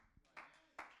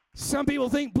 Some people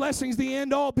think blessing's the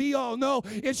end all be all. No,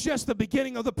 it's just the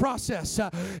beginning of the process.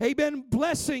 Amen.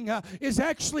 Blessing is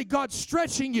actually God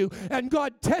stretching you and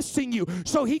God testing you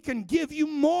so He can give you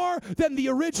more than the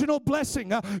original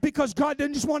blessing. Because God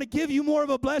doesn't just want to give you more of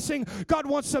a blessing. God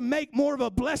wants to make more of a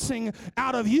blessing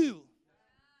out of you.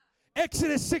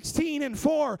 Exodus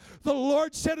 16:4, the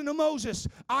Lord said unto Moses,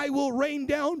 I will rain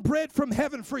down bread from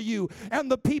heaven for you,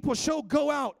 and the people shall go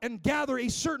out and gather a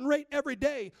certain rate every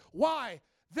day. Why?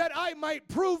 That I might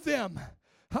prove them.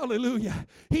 Hallelujah.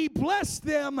 He blessed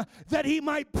them that He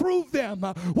might prove them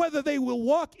whether they will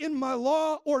walk in my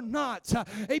law or not.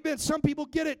 Amen. Some people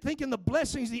get it thinking the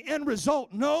blessing is the end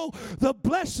result. No, the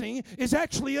blessing is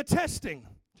actually a testing.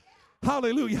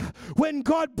 Hallelujah. When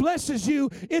God blesses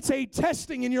you, it's a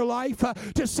testing in your life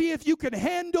to see if you can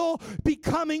handle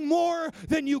becoming more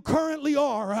than you currently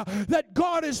are. That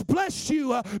God has blessed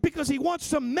you because He wants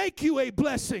to make you a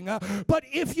blessing. But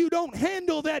if you don't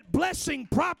handle that blessing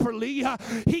properly,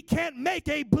 He can't make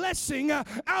a blessing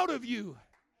out of you.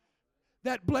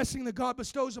 That blessing that God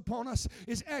bestows upon us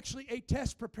is actually a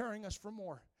test preparing us for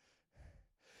more.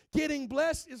 Getting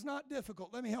blessed is not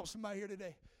difficult. Let me help somebody here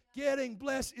today. Getting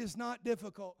blessed is not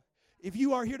difficult. If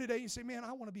you are here today and you say, man,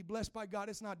 I want to be blessed by God,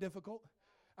 it's not difficult.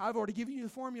 I've already given you the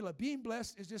formula. Being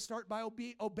blessed is just start by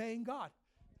obeying God.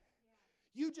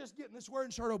 You just get in this word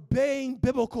and start obeying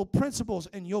biblical principles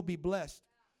and you'll be blessed.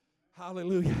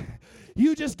 Hallelujah.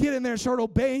 You just get in there and start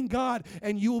obeying God,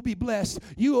 and you will be blessed.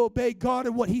 You obey God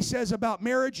and what He says about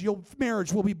marriage, your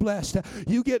marriage will be blessed.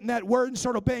 You get in that word and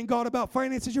start obeying God about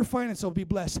finances, your finances will be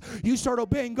blessed. You start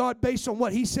obeying God based on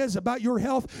what He says about your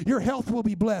health will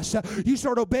be blessed. You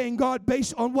start obeying God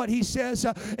based on what He says,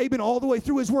 amen, all the way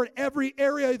through His word. Every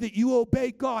area that you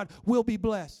obey God will be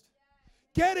blessed.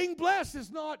 Getting blessed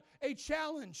is not a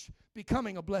challenge.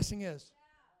 Becoming a blessing is.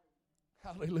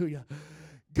 Hallelujah.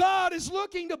 God is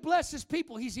looking to bless His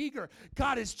people. He's eager.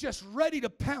 God is just ready to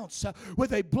pounce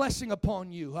with a blessing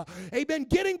upon you. Amen.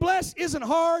 Getting blessed isn't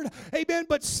hard. Amen.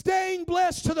 But staying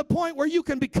blessed to the point where you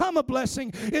can become a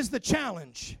blessing is the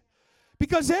challenge.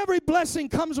 Because every blessing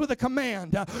comes with a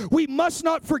command. We must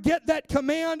not forget that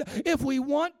command if we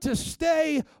want to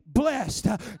stay blessed.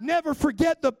 Never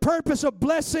forget the purpose of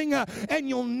blessing, and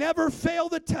you'll never fail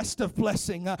the test of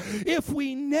blessing. If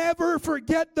we never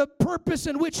forget the purpose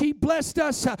in which He blessed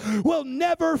us, we'll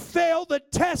never fail the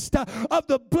test of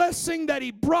the blessing that He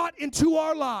brought into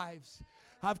our lives.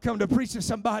 I've come to preach to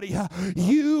somebody.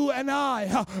 You and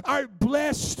I are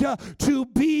blessed to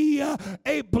be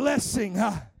a blessing.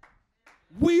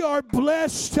 We are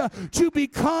blessed to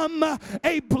become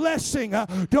a blessing.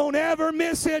 Don't ever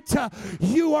miss it.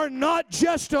 You are not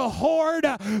just to hoard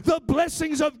the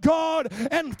blessings of God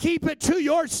and keep it to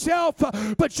yourself,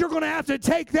 but you're going to have to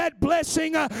take that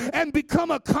blessing and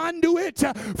become a conduit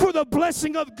for the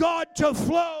blessing of God to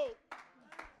flow.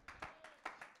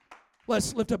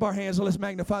 Let's lift up our hands and let's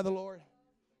magnify the Lord.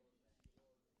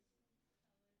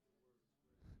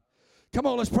 Come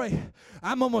on, let's pray.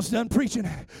 I'm almost done preaching,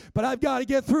 but I've got to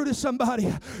get through to somebody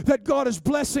that God is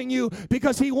blessing you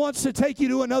because He wants to take you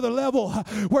to another level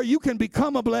where you can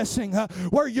become a blessing,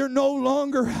 where you're no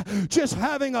longer just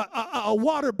having a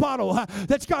water bottle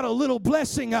that's got a little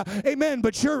blessing, amen,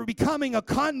 but you're becoming a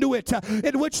conduit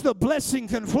in which the blessing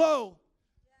can flow.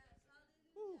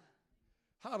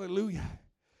 Hallelujah.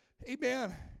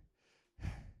 Amen.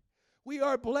 We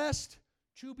are blessed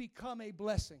to become a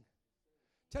blessing.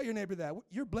 Tell your neighbor that.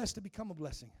 You're blessed to become a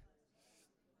blessing.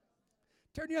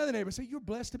 Turn to your other neighbor and say, you're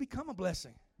blessed to become a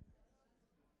blessing.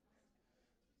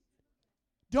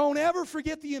 Don't ever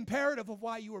forget the imperative of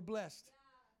why you were blessed.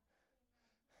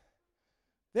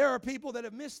 There are people that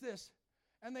have missed this,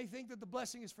 and they think that the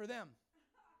blessing is for them.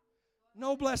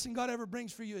 No blessing God ever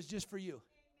brings for you is just for you.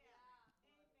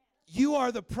 You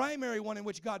are the primary one in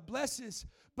which God blesses,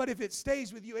 but if it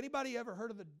stays with you, anybody ever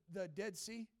heard of the Dead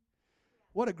Sea?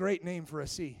 What a great name for a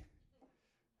sea.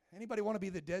 Anybody want to be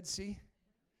the Dead Sea?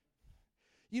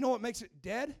 You know what makes it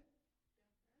dead?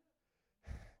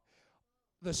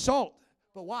 The salt.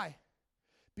 But why?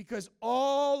 Because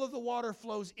all of the water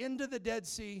flows into the Dead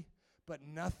Sea, but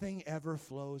nothing ever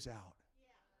flows out.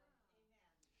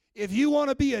 If you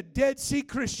want to be a Dead Sea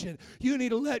Christian, you need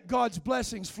to let God's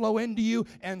blessings flow into you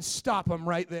and stop them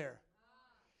right there.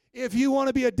 If you want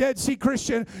to be a Dead Sea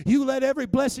Christian, you let every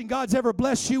blessing God's ever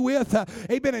blessed you with,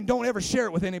 amen, and don't ever share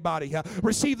it with anybody.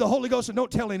 Receive the Holy Ghost and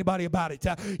don't tell anybody about it.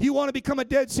 You want to become a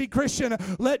Dead Sea Christian,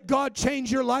 let God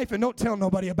change your life and don't tell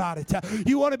nobody about it.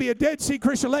 You want to be a Dead Sea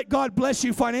Christian, let God bless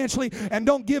you financially and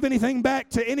don't give anything back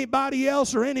to anybody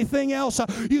else or anything else.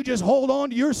 You just hold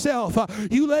on to yourself.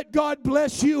 You let God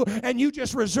bless you and you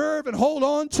just reserve and hold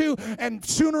on to, and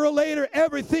sooner or later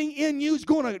everything in you is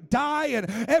going to die and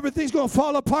everything's going to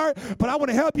fall apart. But I want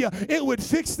to help you. It would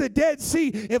fix the Dead Sea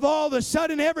if all of a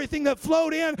sudden everything that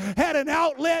flowed in had an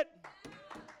outlet.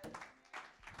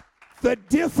 The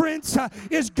difference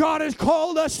is God has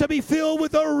called us to be filled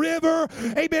with a river,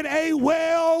 amen, a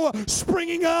well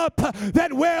springing up.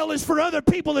 That well is for other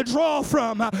people to draw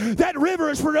from. That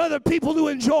river is for other people to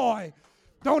enjoy.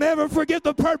 Don't ever forget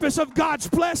the purpose of God's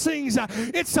blessings.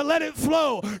 It's to let it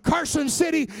flow. Carson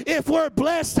City, if we're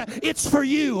blessed, it's for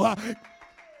you.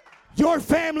 Your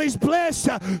family's blessed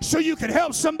so you can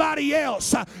help somebody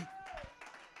else.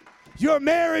 Your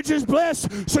marriage is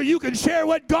blessed so you can share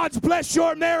what God's blessed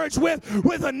your marriage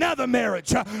with another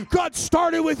marriage. God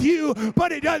started with you,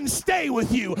 but it doesn't stay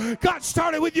with you. God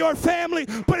started with your family,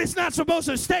 but it's not supposed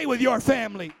to stay with your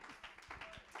family.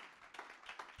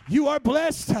 You are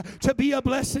blessed to be a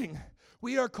blessing.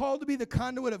 We are called to be the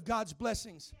conduit of God's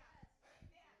blessings.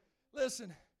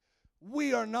 Listen,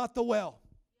 we are not the well.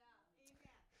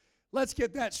 Let's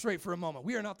get that straight for a moment.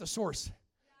 We are not the source.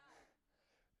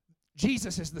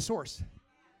 Jesus is the source.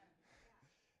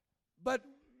 But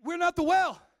we're not the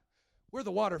well. We're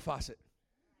the water faucet.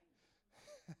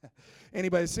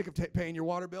 Anybody sick of paying your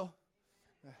water bill?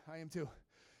 I am too.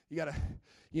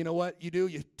 You know what you do?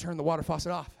 You turn the water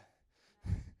faucet off.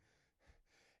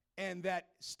 And that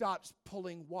stops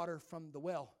pulling water from the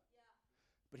well.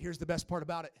 But here's the best part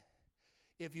about it.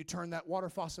 If you turn that water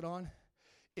faucet on,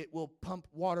 it will pump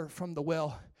water from the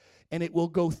well, and it will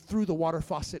go through the water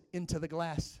faucet into the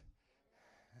glass.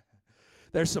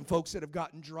 There's some folks that have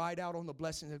gotten dried out on the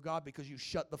blessings of God because you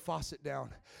shut the faucet down.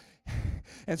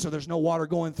 And so there's no water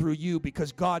going through you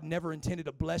because God never intended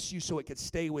to bless you so it could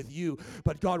stay with you,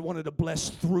 but God wanted to bless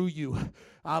through you.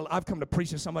 I've come to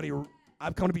preach to somebody.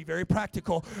 I've come to be very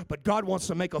practical, but God wants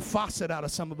to make a faucet out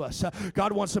of some of us.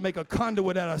 God wants to make a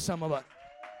conduit out of some of us.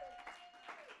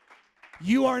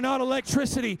 You are not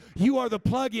electricity. You are the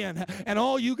plug-in. And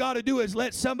all you got to do is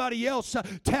let somebody else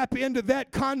tap into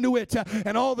that conduit.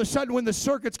 And all of a sudden, when the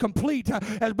circuit's complete,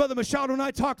 as Brother Machado and I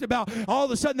talked about, all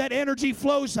of a sudden that energy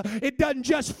flows. It doesn't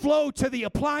just flow to the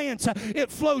appliance.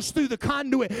 It flows through the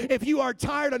conduit. If you are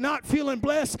tired of not feeling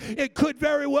blessed, it could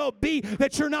very well be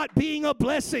that you're not being a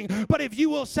blessing. But if you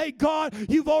will say, God,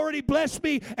 you've already blessed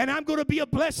me, and I'm going to be a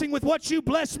blessing with what you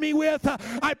blessed me with,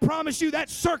 I promise you that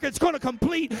circuit's going to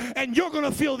complete, and you're going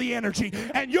to feel the energy,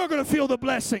 and you're going to feel the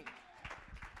blessing.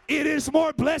 It is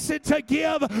more blessed to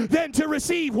give than to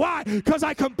receive. Why? Because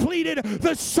I completed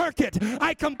the circuit.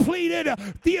 I completed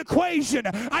the equation.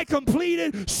 I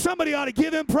completed. Somebody ought to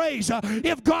give him praise.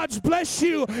 If God's blessed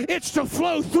you, it's to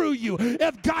flow through you.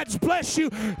 If God's blessed you,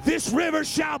 this river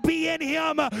shall be in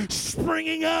him,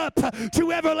 springing up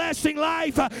to everlasting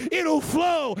life. It'll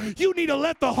flow. You need to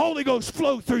let the Holy Ghost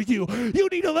flow through you. You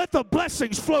need to let the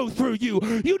blessings flow through you.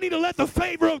 You need to let the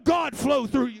favor of God flow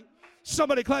through you.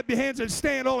 Somebody clap your hands and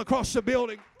stand all across the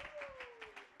building.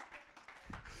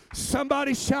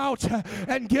 Somebody shout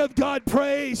and give God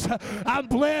praise. I'm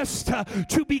blessed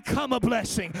to become a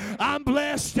blessing. I'm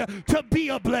blessed to be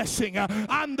a blessing.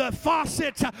 I'm the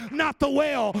faucet, not the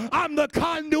well. I'm the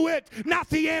conduit, not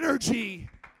the energy.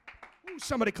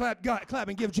 Somebody clap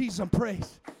and give Jesus some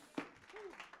praise.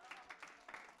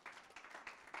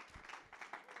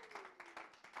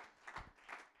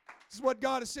 This is what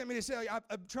God has sent me to say.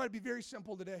 I'm trying to be very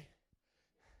simple today.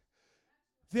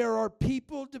 There are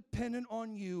people dependent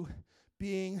on you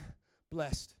being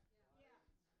blessed.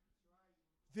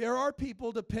 There are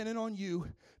people dependent on you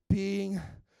being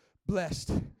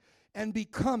blessed and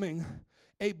becoming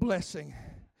a blessing.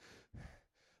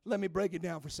 Let me break it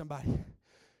down for somebody.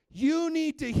 You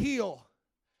need to heal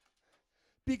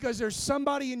because there's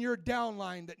somebody in your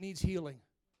downline that needs healing.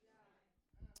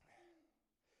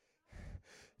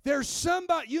 There's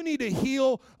somebody, you need to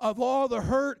heal of all the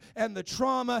hurt and the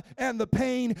trauma and the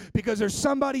pain because there's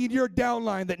somebody in your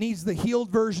downline that needs the healed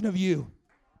version of you.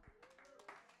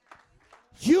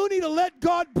 You need to let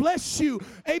God bless you.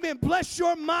 Amen. Bless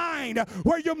your mind,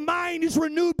 where your mind is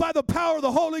renewed by the power of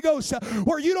the Holy Ghost,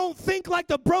 where you don't think like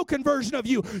the broken version of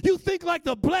you. You think like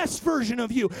the blessed version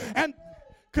of you. And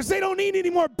because they don't need any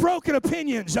more broken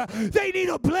opinions. They need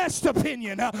a blessed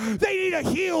opinion. They need a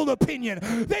healed opinion.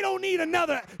 They don't need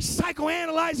another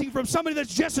psychoanalyzing from somebody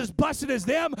that's just as busted as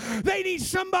them. They need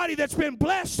somebody that's been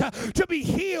blessed to be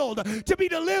healed, to be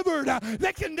delivered,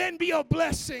 that can then be a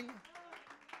blessing.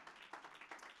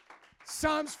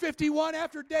 Psalms 51,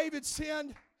 after David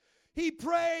sinned, he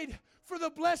prayed for the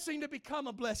blessing to become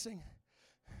a blessing.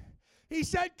 He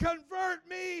said, convert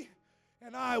me,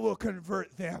 and I will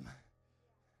convert them.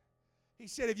 He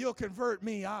said, if you'll convert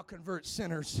me, I'll convert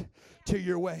sinners to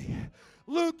your way.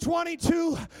 Luke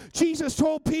 22, Jesus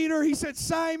told Peter, he said,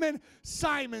 Simon,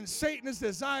 Simon, Satan has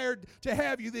desired to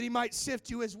have you that he might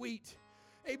sift you as wheat.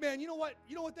 Amen. You know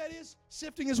what that is?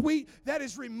 Sifting as wheat? That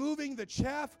is removing the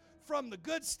chaff from the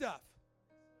good stuff.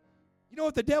 You know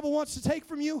what the devil wants to take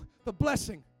from you? The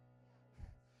blessing.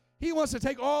 He wants to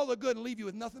take all the good and leave you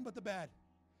with nothing but the bad.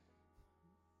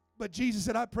 But Jesus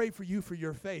said, I pray for you for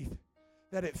your faith,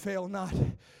 that it fail not.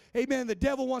 Amen. The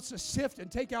devil wants to sift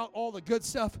and take out all the good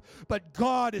stuff, but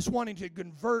God is wanting to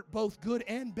convert both good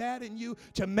and bad in you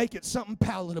to make it something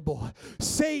palatable.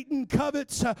 Satan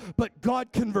covets, but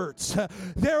God converts.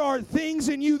 There are things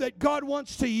in you that God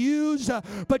wants to use,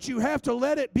 but you have to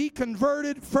let it be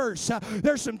converted first.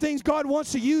 There's some things God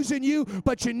wants to use in you,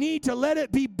 but you need to let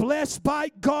it be blessed by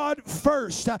God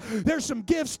first. There's some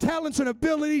gifts, talents, and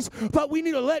abilities, but we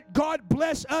need to let God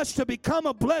bless us to become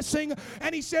a blessing.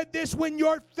 And he said this, when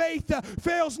your faith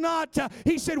fails not,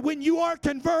 he said, when you are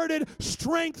converted,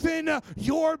 strengthen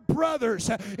your brothers.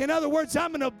 In other words,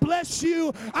 I'm going to bless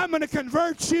you. I'm going to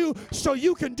convert you so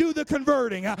you can do the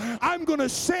converting. I'm going to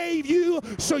save you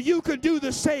so you can do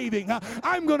the saving.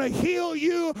 I'm going to heal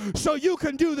you so you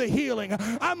can do the healing.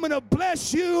 I'm going to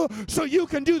bless you so you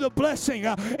can do the blessing.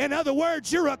 In other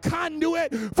words, you're a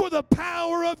conduit for the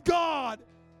power of God.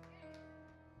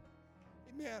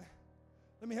 Amen.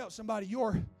 Let me help somebody.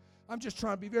 I'm just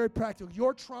trying to be very practical.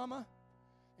 Your trauma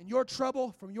and your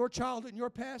trouble from your childhood and your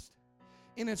past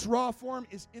in its raw form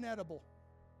is inedible.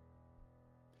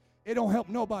 It don't help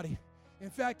nobody. In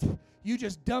fact, you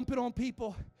just dump it on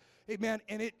people, amen,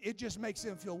 and it just makes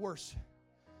them feel worse.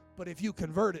 But if you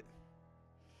convert it,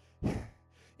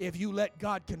 if you let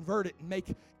God convert it and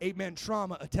make, amen,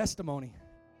 trauma a testimony,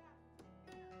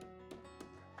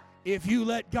 if you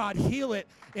let God heal it,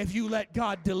 if you let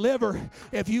God deliver,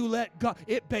 if you let God,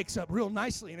 it bakes up real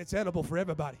nicely and it's edible for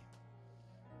everybody.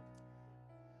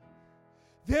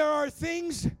 There are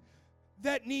things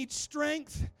that need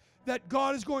strength that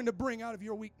God is going to bring out of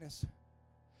your weakness.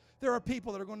 There are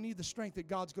people that are going to need the strength that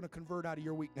God's going to convert out of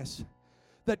your weakness,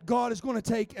 that God is going to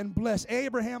take and bless.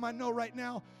 Abraham, I know right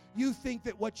now you think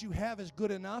that what you have is good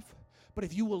enough, but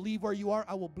if you will leave where you are,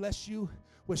 I will bless you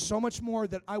with so much more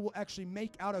that I will actually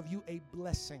make out of you a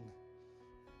blessing.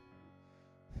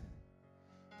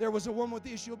 There was a woman with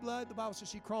the issue of blood. The Bible says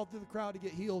she crawled through the crowd to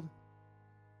get healed.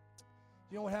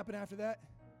 You know what happened after that?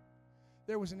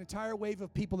 There was an entire wave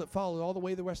of people that followed all the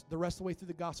way the rest of the way through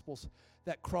the Gospels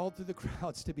that crawled through the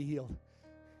crowds to be healed.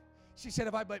 She said,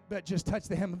 if I but just touch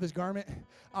the hem of his garment,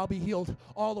 I'll be healed.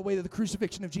 All the way to the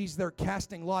crucifixion of Jesus, they're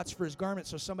casting lots for his garment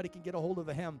so somebody can get a hold of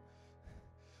the hem.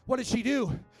 What did she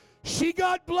do? She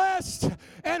got blessed,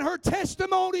 and her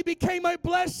testimony became a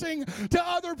blessing to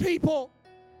other people.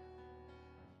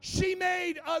 She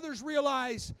made others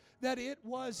realize that it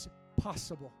was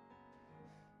possible.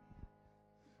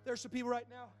 There's some people right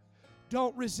now,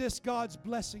 don't resist God's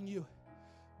blessing you.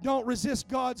 Don't resist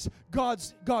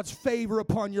God's favor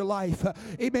upon your life.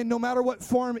 Amen. No matter what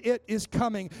form it is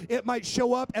coming. It might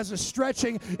show up as a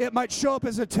stretching. It might show up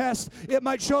as a test. It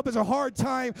might show up as a hard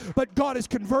time. But God is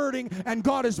converting and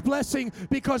God is blessing,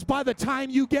 because by the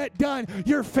time you get done,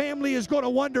 your family is going to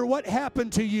wonder what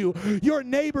happened to you. Your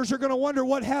neighbors are going to wonder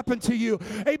what happened to you.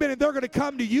 Amen. And they're going to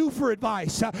come to you for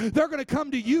advice. They're going to come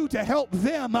to you to help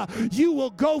them. You will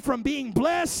go from being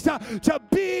blessed to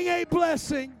being a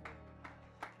blessing.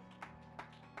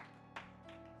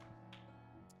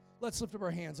 Let's lift up our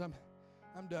hands. I'm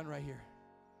done right here.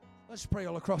 Let's pray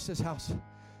all across this house.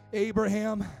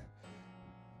 Abraham,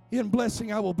 in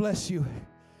blessing I will bless you.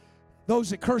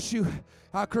 Those that curse you,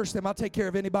 I'll curse them. I'll take care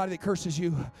of anybody that curses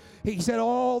you. He said,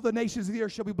 all the nations of the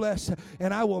earth shall be blessed,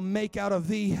 and I will make out of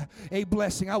thee a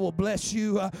blessing. I will bless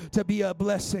you to be a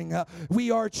blessing.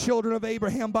 We are children of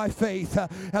Abraham by faith,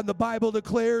 and the Bible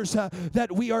declares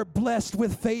that we are blessed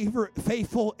with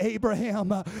faithful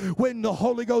Abraham. When the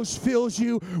Holy Ghost fills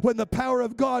you, when the power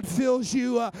of God fills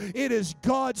you, it is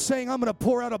God saying, I'm going to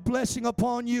pour out a blessing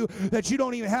upon you that you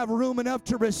don't even have room enough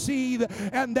to receive,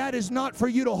 and that is not for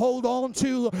you to hold on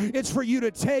to. It's for you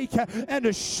to take and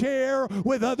to share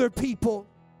with other people.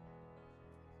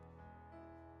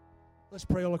 Let's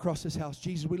pray all across this house.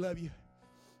 Jesus, we love you.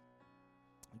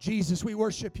 Jesus, we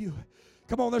worship you.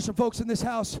 Come on, there's some folks in this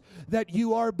house that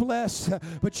you are blessed,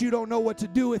 but you don't know what to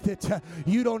do with it.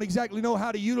 You don't exactly know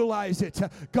how to utilize it.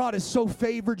 God has so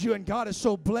favored you and God has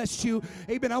so blessed you.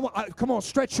 Amen. Come on,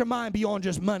 stretch your mind beyond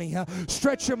just money.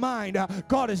 Stretch your mind.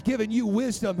 God has given you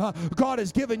wisdom. God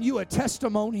has given you a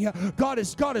testimony. God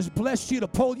has blessed you to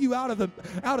pull you out of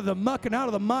the muck and out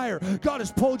of the mire. God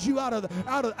has pulled you out of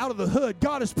the hood.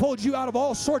 God has pulled you out of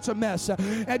all sorts of mess.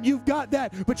 And you've got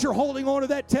that, but you're holding on to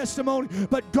that testimony.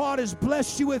 But God has blessed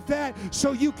you with that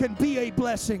so you can be a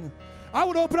blessing. I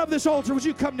would open up this altar. Would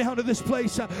you come down to this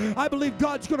place? I believe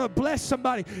God's going to bless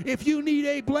somebody. If you need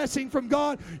a blessing from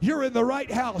God, you're in the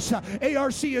right house.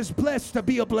 ARC is blessed to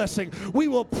be a blessing. We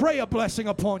will pray a blessing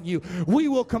upon you. We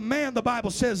will command, the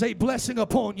Bible says, a blessing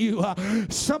upon you.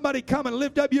 Somebody come and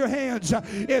lift up your hands.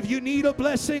 If you need a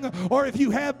blessing, or if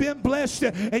you have been blessed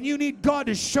and you need God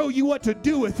to show you what to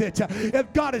do with it.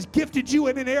 If God has gifted you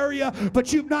in an area,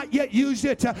 but you've not yet used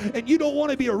it, and you don't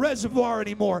want to be a reservoir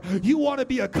anymore. You want to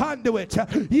be a conduit.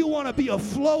 You want to be a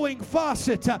flowing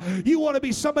faucet. You want to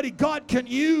be somebody God can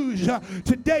use.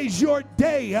 Today's your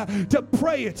day to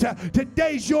pray it.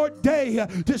 Today's your day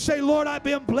to say, Lord, I've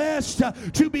been blessed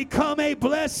to become a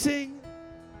blessing.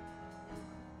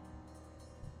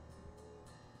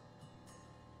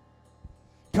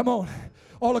 Come on.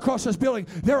 All across this building,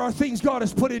 there are things God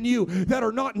has put in you that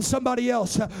are not in somebody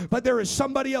else, but there is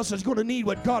somebody else that's going to need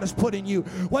what God has put in you.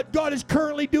 What God is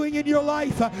currently doing in your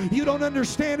life, you don't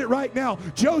understand it right now.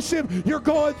 Joseph, you're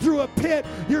going through a pit.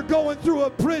 You're going through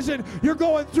a prison. You're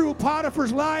going through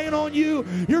Potiphar's lying on you.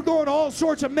 You're going all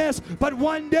sorts of mess, but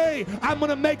one day I'm going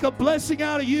to make a blessing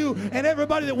out of you, and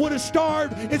everybody that would have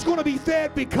starved is going to be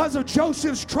fed because of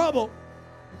Joseph's trouble.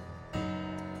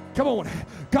 Come on.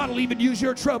 God will even use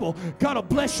your trouble. God will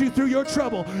bless you through your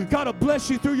trouble. God will bless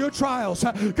you through your trials.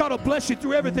 God will bless you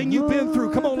through everything you've been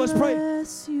through. Come on, let's pray.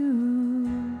 Bless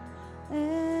you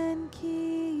and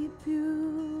keep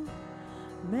you.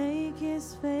 Make Make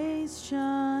His face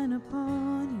shine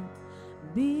upon you.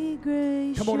 Be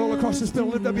gracious. Come on, all across this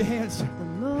building, lift up your hands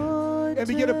and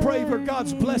begin to pray for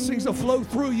God's blessings to flow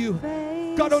through you.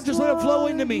 God, don't just let them flow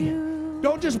into me.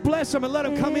 Don't just bless them and let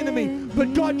them come into me.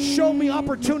 But God, show me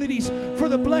opportunities for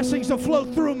the blessings to flow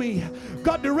through me.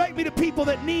 God, direct me to people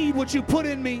that need what you put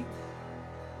in me.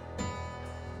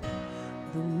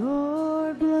 The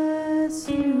Lord bless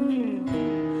you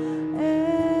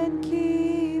and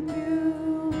keep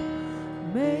you.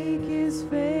 Make His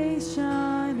face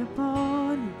shine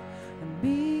upon you and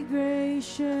be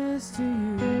gracious to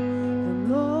you.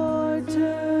 The Lord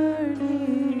turn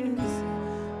His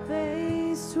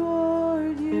face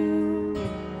toward you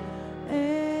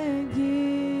and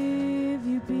give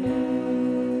you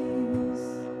peace.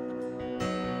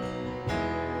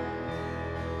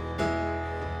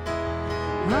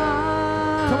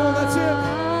 Come on, that's it.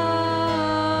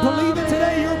 Believe it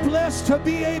today. You're blessed to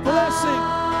be a blessing.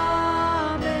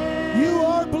 You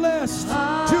are blessed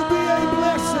to be a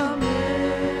blessing.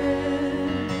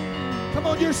 Come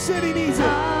on, your city needs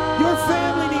it. Your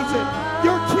family needs it.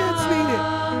 Your kids need it.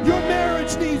 Your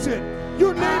marriage needs it.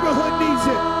 Your neighborhood needs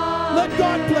it. Let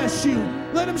God bless you.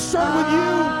 Let Him start with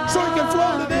you so He can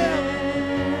flow to them.